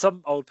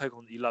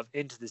that you love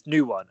into this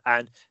new one.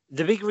 And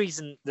the big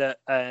reason that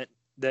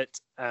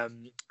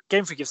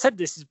Game Freak have said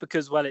this is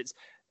because, well, it's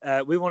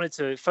we wanted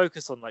to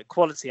focus on like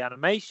quality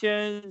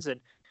animations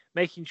and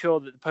making sure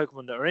that the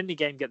Pokemon that are in the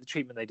game get the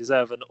treatment they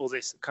deserve and all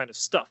this kind of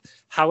stuff.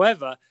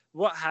 However,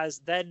 what has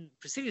then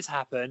proceeded to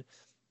happen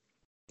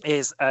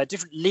is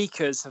different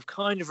leakers have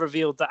kind of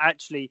revealed that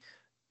actually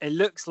it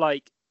looks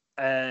like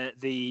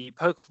the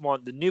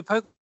new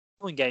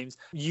Pokemon games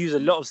use a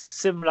lot of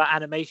similar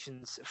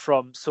animations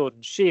from Sword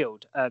and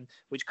Shield,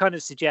 which kind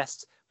of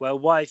suggests, well,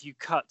 why have you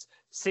cut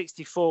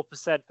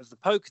 64% of the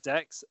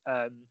Pokedex,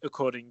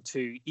 according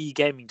to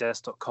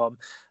egamingdesk.com,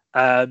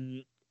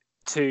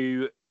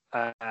 to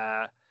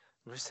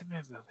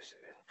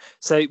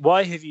so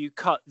why have you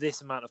cut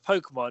this amount of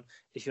Pokemon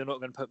if you're not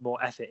going to put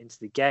more effort into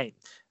the game?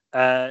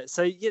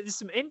 So yeah, there's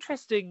some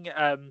interesting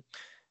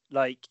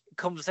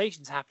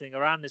conversations happening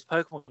around this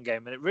Pokemon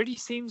game, and it really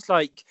seems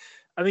like,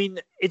 I mean,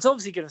 it's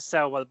obviously going to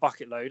sell by the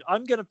bucket load.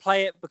 I'm going to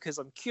play it because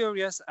I'm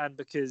curious and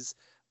because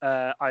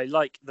I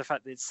like the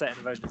fact that it's set in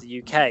a version of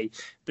the UK.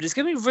 But it's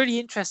going to be really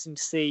interesting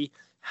to see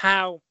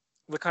how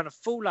the kind of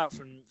fallout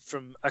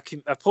from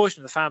a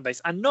portion of the fan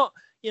base, and not,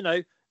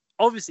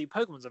 obviously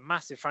Pokemon's a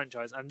massive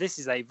franchise, and this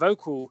is a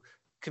vocal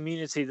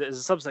community that is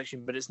a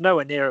subsection, but it's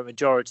nowhere near a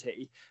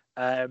majority,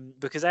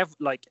 because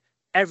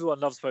everyone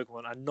loves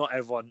Pokemon, and not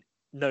everyone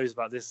knows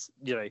about this,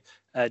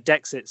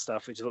 Dexit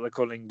stuff, which is what they're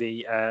calling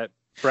the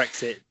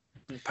Brexit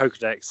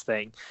Pokedex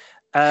thing.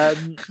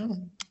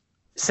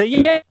 So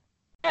yeah,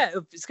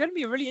 it's going to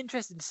be really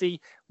interesting to see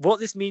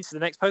what this means for the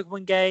next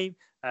Pokemon game.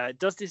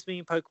 Does this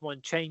mean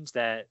Pokemon change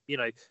their,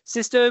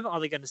 system? Are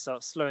they going to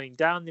start slowing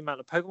down the amount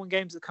of Pokemon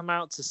games that come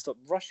out to stop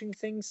rushing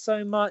things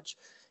so much?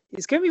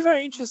 It's going to be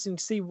very interesting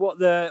to see what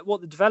the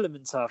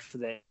developments are for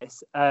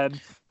this.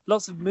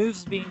 Lots of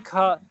moves being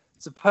cut.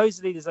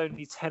 Supposedly, there's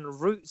only 10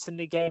 routes in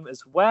the game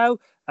as well,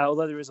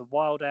 although there is a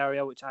wild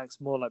area which acts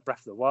more like Breath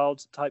of the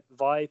Wild type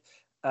vibe.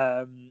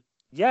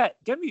 Yeah,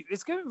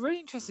 it's going to be really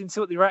interesting to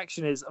see what the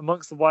reaction is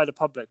amongst the wider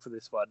public for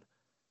this one,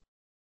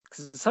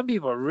 because some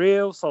people are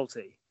real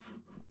salty.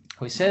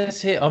 Well, it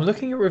says here, I'm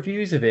looking at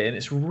reviews of it, and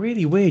it's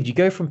really weird. You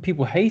go from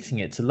people hating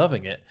it to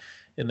loving it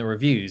in the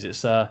reviews.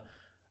 It's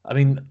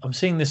I'm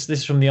seeing this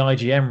is from the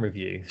IGN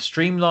review.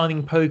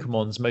 Streamlining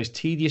Pokemon's most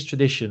tedious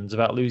traditions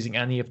without losing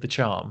any of the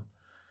charm.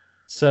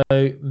 So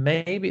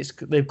maybe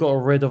they've got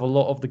rid of a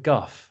lot of the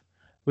guff,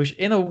 which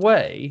in a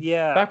way,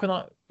 yeah. Back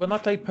when I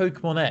played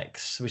Pokemon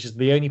X, which is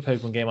the only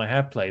Pokemon game I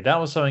have played, that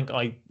was something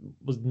I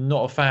was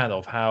not a fan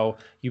of. How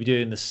you were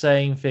doing the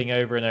same thing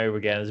over and over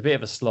again. It's a bit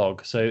of a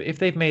slog. So if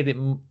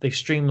they've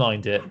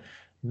streamlined it,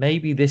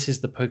 maybe this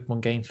is the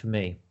Pokemon game for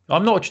me.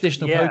 I'm not a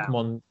traditional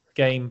Pokemon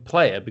game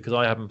player because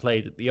I haven't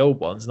played the old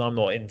ones, and I'm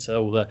not into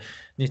all the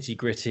nitty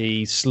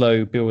gritty,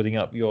 slow building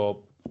up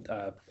your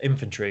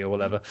infantry or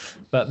whatever.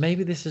 But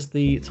maybe this is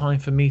the time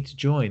for me to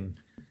join.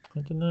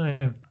 I don't know.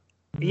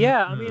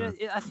 Yeah, I mean,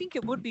 I think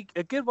it would be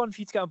a good one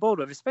for you to get on board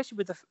with, especially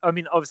with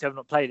obviously I've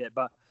not played it,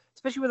 but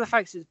especially with the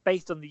fact it's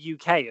based on the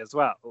UK as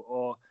well,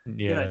 or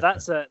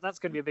that's going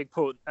to be a big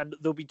port, and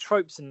there'll be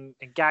tropes and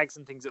gags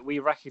and things that we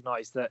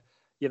recognise that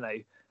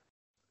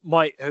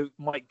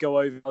might go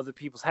over other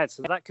people's heads.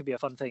 So that could be a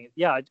fun thing.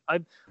 Yeah,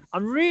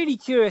 I'm really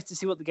curious to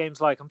see what the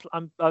game's like.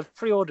 I've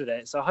pre-ordered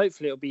it, so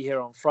hopefully it'll be here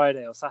on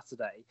Friday or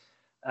Saturday.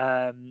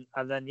 And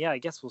then I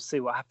guess we'll see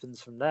what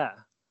happens from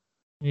there.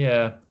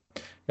 Yeah.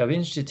 I'd be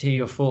interested to hear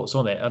your thoughts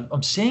on it.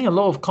 I'm seeing a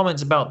lot of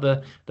comments about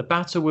the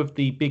battle with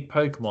the big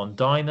Pokemon,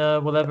 Dyna,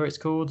 whatever it's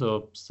called,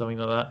 or something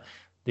like that.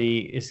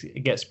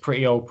 It gets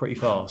pretty old pretty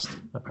fast,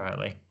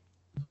 apparently.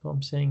 That's what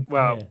I'm seeing.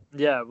 Well,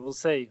 yeah, we'll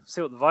see.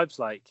 See what the vibe's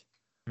like.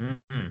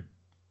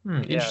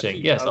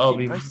 Interesting. Yes, I'll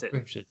be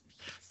interested.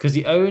 Because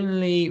the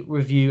only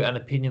review and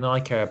opinion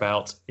I care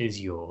about is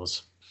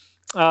yours.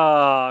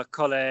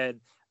 Colin.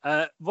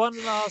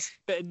 One last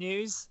bit of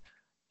news,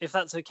 if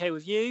that's okay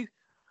with you.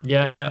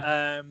 Yeah.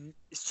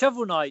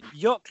 Shovel Knight,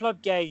 Yacht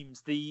Club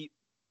Games,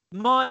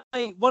 one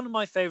of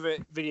my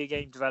favorite video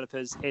game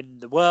developers in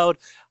the world,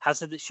 has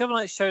said that Shovel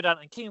Knight Showdown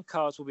and King of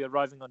Cards will be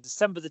arriving on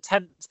December the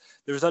 10th.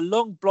 There is a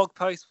long blog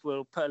post.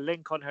 We'll put a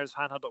link on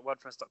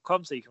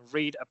heroesofhandheld.wordpress.com so you can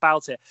read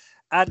about it.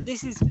 And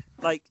this is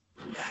like,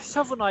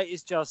 Shovel Knight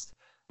is just,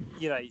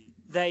 they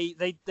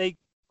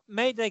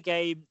made their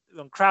game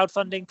on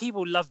crowdfunding.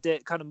 People loved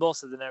it kind of more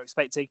so than they were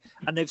expecting,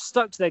 and they've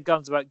stuck to their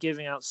guns about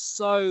giving out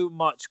so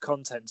much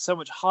content, so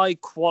much high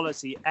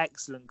quality,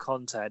 excellent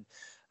content.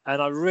 And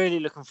I'm really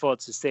looking forward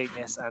to seeing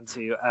this and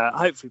to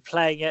hopefully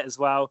playing it as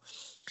well.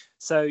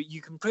 So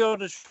you can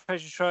pre-order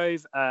Treasure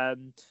Trove,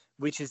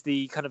 which is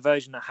the kind of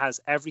version that has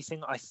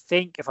everything, I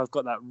think, if I've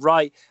got that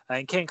right.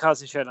 And King of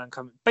Cards and Showdown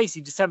come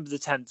basically December the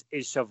 10th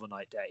is Shovel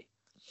Knight Day.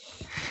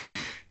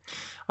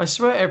 I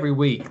swear every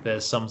week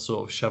there's some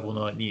sort of Shovel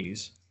Knight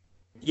news.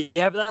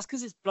 Yeah, but that's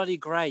because it's bloody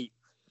great.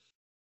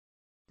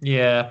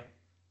 Yeah.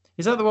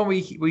 Is that the one where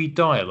you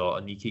die a lot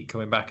and you keep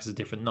coming back as a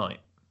different knight?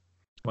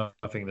 Well,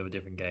 I think they're a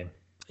different game.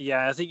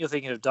 Yeah, I think you're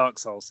thinking of Dark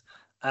Souls.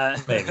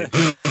 Maybe.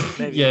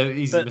 Maybe. Yeah,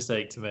 easy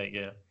mistake to make,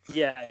 yeah.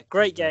 Yeah,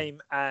 great game,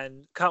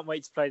 and can't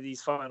wait to play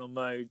these final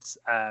modes.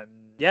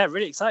 Yeah,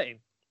 really exciting.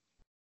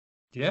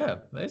 Yeah,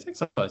 it's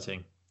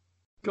exciting.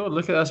 God,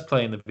 look at us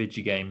playing the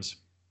Vigi games.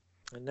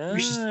 I know.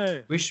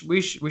 We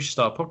should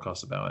start a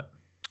podcast about it.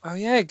 Oh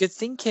yeah, good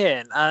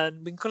thinking.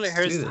 And we can call it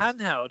Heroes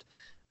Handheld,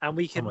 and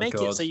we can make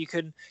it so you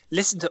can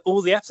listen to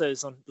all the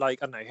episodes on,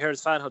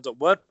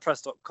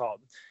 heroeshandheld.wordpress.com,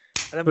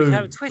 and then we can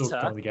have a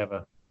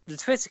Twitter. The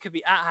Twitter could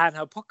be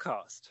 @Handheld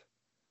Podcast.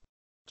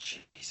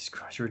 Jesus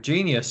Christ, you're a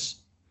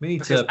genius. We need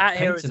because to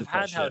Heroes of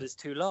Handheld is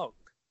too long.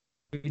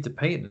 We need to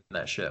patent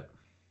that shit.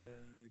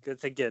 Good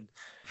thinking.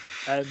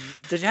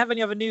 Did you have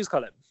any other news,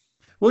 Colin?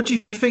 What do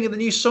you think of the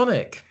new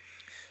Sonic?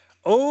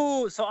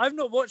 Oh, so I've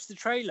not watched the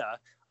trailer.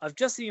 I've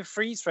just seen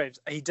freeze frames.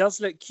 He does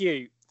look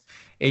cute.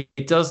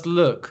 It does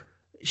look.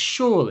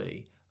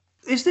 Surely,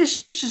 is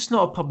this just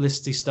not a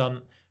publicity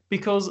stunt?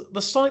 Because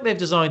the Sonic they've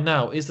designed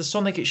now is the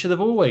Sonic it should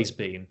have always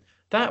been.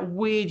 That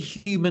weird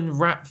human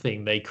rat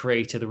thing they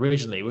created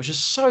originally was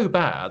just so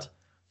bad.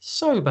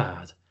 So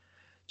bad.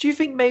 Do you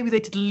think maybe they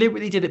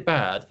deliberately did it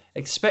bad,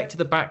 expected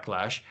the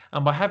backlash,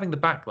 and by having the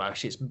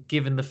backlash, it's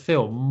given the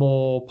film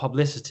more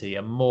publicity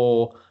and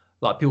more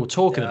people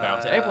talking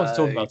about it? Everyone's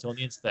talking about it on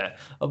the internet.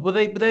 Would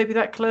they be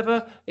that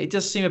clever? It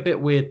does seem a bit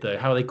weird though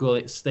how they got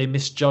it. They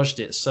misjudged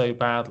it so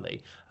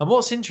badly. And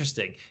what's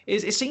interesting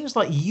is it seems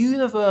like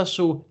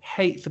universal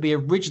hate for the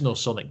original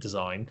Sonic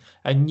design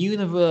and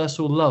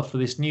universal love for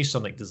this new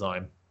Sonic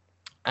design.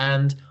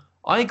 And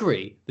I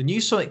agree. The new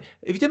Sonic,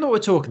 if you don't know what we're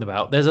talking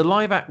about, there's a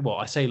live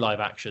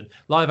action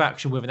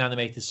with an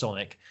animated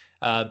Sonic.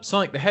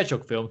 Sonic the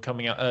Hedgehog film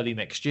coming out early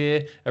next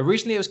year.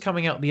 Originally, it was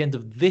coming out at the end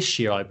of this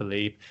year, I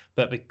believe.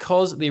 But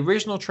because the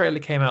original trailer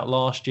came out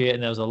last year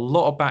and there was a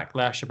lot of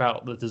backlash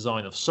about the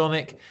design of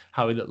Sonic,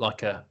 how he looked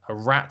like a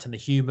rat and a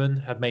human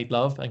had made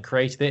love and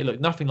created it. It looked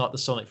nothing like the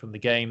Sonic from the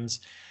games.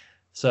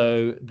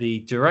 So the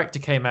director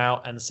came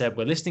out and said,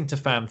 we're listening to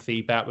fan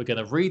feedback. We're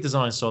going to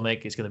redesign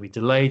Sonic. It's going to be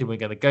delayed and we're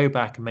going to go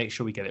back and make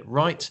sure we get it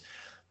right.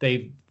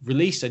 They've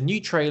released a new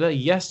trailer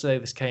yesterday.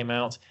 This came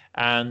out,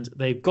 and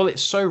they've got it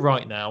so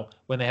right now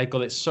when they had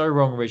got it so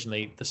wrong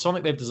originally. The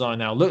Sonic they've designed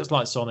now looks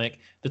like Sonic.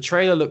 The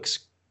trailer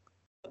looks.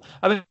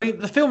 I mean,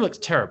 the film looks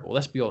terrible.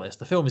 Let's be honest.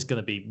 The film is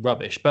going to be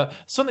rubbish, but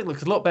Sonic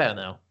looks a lot better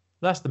now.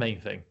 That's the main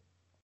thing.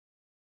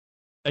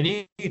 And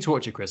you need to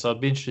watch it, Chris.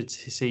 I'd be interested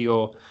to see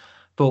your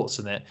thoughts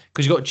on it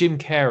because you've got Jim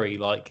Carrey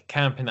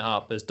camping it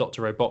up as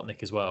Dr.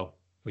 Robotnik as well,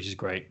 which is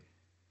great.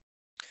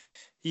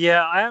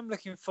 Yeah, I am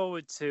looking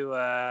forward to.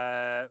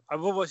 I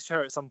will watch the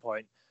trailer at some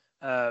point.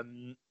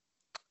 I've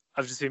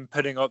just been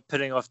putting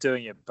off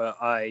doing it, but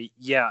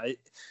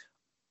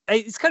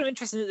it's kind of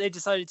interesting that they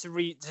decided to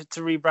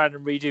rebrand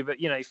and redo. But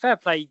fair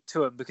play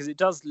to them because it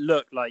does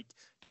look like,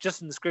 just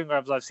from the screen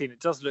grabs I've seen, it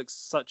does look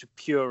such a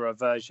purer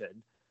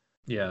version.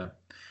 Yeah,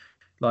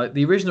 like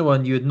the original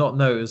one, you would not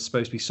know it was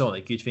supposed to be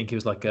Sonic. You'd think it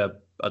was like a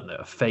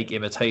fake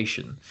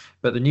imitation.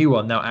 But the new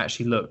one now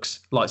actually looks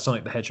like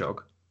Sonic the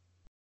Hedgehog.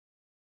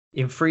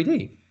 In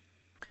 3D.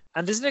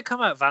 And doesn't it come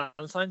out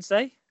Valentine's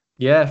Day?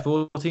 Yeah,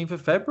 14th of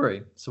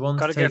February. So one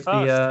to take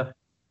one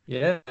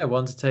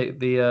to take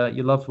the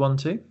your loved one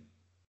to.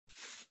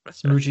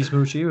 Smoochy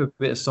smoochy with a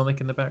bit of Sonic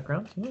in the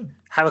background. Yeah,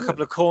 Have a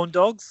couple of corn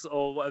dogs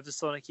or whatever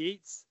Sonic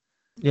eats.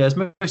 yeah, it's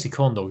mostly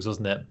corn dogs,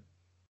 wasn't it?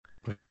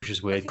 Which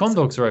is I weird. think Corn so,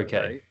 dogs are okay.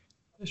 right?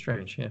 They're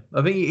strange, yeah.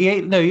 I think he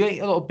ate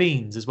a lot of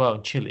beans as well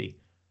and chili.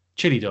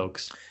 Chili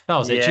dogs. That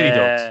was it. Chili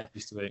Yeah. dogs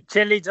used to eat.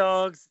 Chili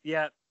dogs.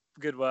 Yeah,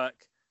 good work.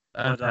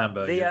 Well And done.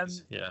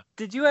 hamburgers. Yeah.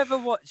 Did you ever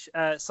watch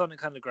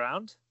Sonic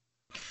Underground?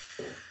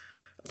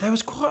 There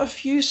was quite a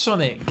few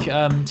Sonic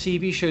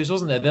TV shows,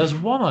 wasn't there? There was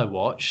one I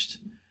watched.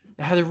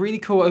 It had a really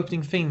cool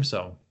opening theme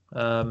song.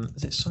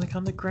 Is it Sonic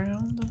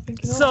Underground? I think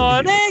it was.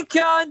 Sonic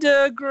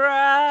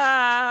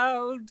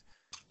Underground.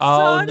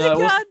 Oh Sonic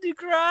no!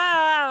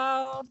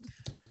 Underground.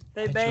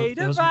 They made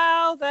there a was-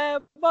 vow their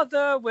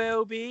mother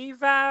will be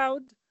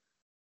found.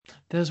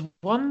 There's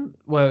one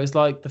where it was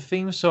like the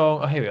theme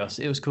song. Oh, here we are.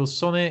 It was called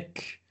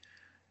Sonic.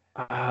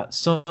 I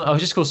was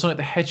just called Sonic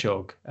the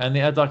Hedgehog, and it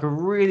had like a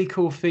really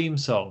cool theme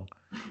song.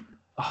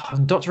 Oh,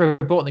 and Dr.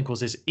 Robotnik was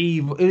this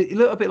evil. It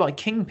looked a bit like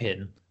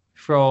Kingpin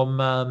from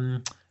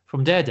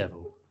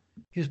Daredevil.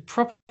 He was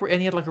proper, and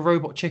he had like a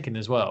robot chicken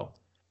as well.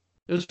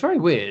 It was very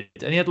weird,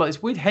 and he had like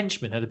this weird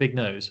henchman had a big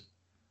nose.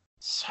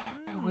 So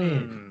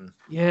weird.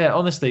 Yeah,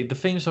 honestly, the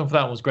theme song for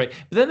that one was great.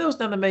 But then there was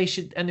an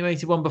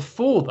animated one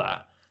before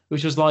that,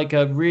 which was like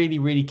a really,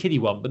 really kiddie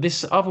one. But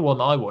this other one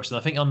that I watched, and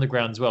I think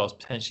Underground as well, is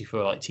potentially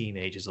for like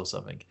teenagers or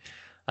something.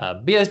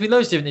 But yeah, there's been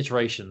loads of different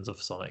iterations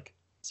of Sonic.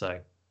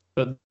 So,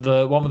 but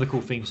the one with the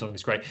cool theme song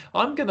is great.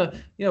 I'm gonna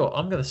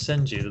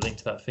send you the link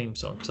to that theme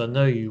song because I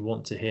know you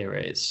want to hear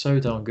it. It's so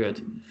darn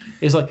good.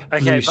 It's like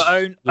Okay, Blue-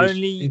 but Blue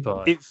only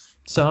Sky, if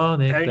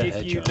Sonic only the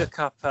if you Hedgehog. look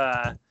up.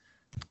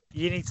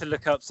 You need to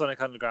look up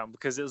Sonic Underground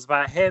because it was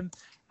about him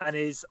and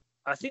his.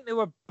 I think they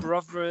were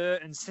brother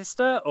and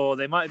sister, or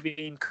they might have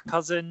been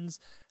cousins.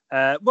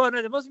 Well,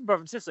 no, they must have been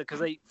brother and sister because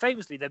they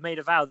made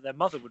a vow that their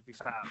mother would be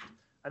found,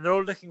 and they're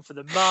all looking for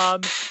the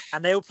mum,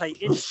 and they all play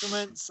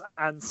instruments,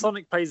 and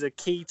Sonic plays a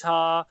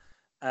guitar,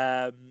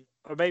 or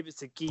maybe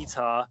it's a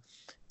guitar,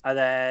 and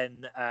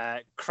then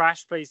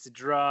Crash plays the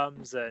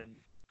drums, and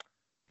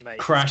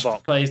Crash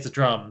plays the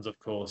drums, of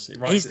course.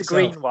 He's the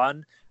green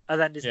one. And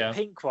then there's Yeah. the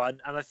pink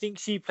one, and I think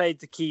she played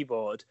the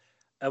keyboard.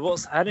 Her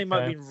name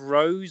might have been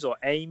Rose or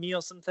Amy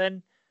or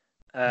something.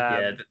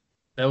 Yeah,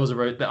 there was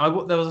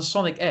there was a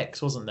Sonic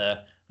X, wasn't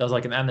there? There was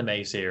like an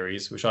anime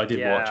series which I did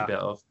watch a bit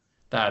of.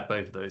 That had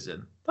both of those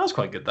in. That was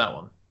quite good. That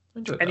one. I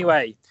enjoyed that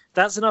Anyway,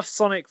 that's enough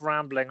Sonic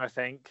rambling, I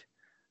think.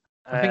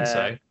 one. I think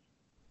so.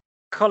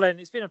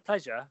 Colin, it's been a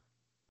pleasure.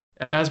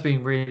 It has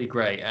been really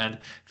great, and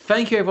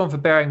thank you everyone for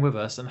bearing with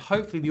us. And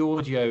hopefully the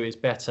audio is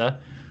better.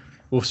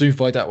 We'll soon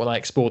find out when I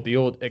export the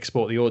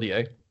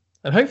audio.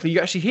 And hopefully you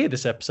actually hear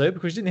this episode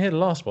because you didn't hear the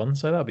last one,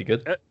 so that'll be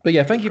good. But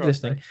yeah, thank you for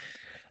listening.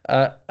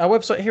 Our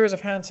website,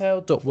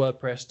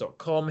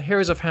 heroesofhandheld.wordpress.com,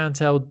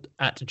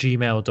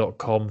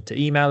 heroesofhandheld@gmail.com to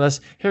email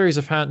us,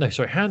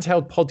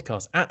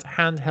 handheldpodcast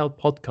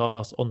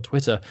 @handheldpodcast on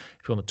Twitter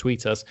if you want to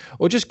tweet us,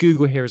 or just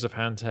Google Heroes of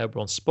Handheld.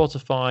 We're on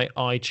Spotify,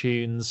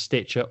 iTunes,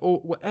 Stitcher, or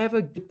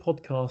wherever good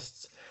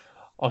podcasts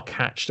are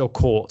catched or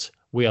caught,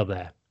 we are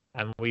there.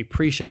 And we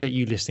appreciate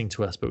you listening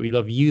to us, but we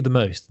love you the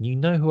most. And you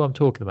know who I'm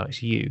talking about.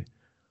 It's you.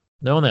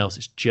 No one else.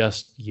 It's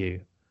just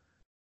you.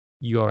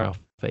 You are our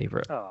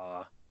favourite.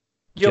 Aw.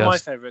 You're my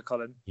favourite,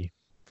 Colin. You.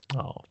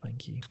 Oh,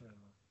 thank you.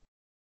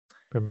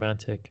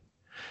 Romantic.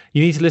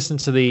 You need to listen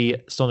to the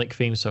Sonic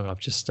theme song I've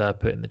just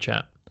put in the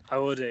chat. I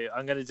will do.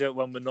 I'm going to do it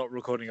when we're not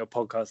recording a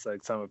podcast, though,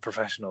 because I'm a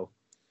professional.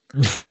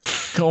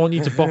 I want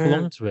you to bop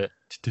along to it.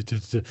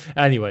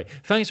 Anyway,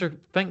 thanks for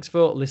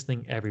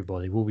listening,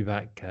 everybody. We'll be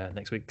back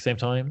next week, same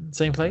time,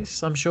 same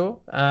place, I'm sure.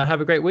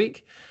 Have a great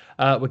week.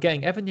 We're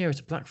getting ever nearer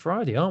to Black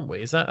Friday, aren't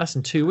we? That's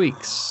in 2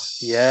 weeks.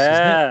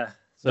 Yeah.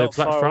 So Not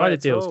Black far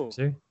Friday away at all. deals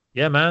too.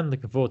 Yeah, man.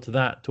 Looking forward to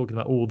that. Talking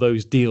about all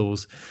those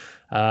deals.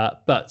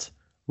 But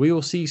we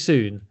will see you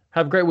soon.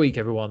 Have a great week,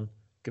 everyone.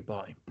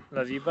 Goodbye.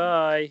 Love you.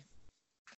 Bye.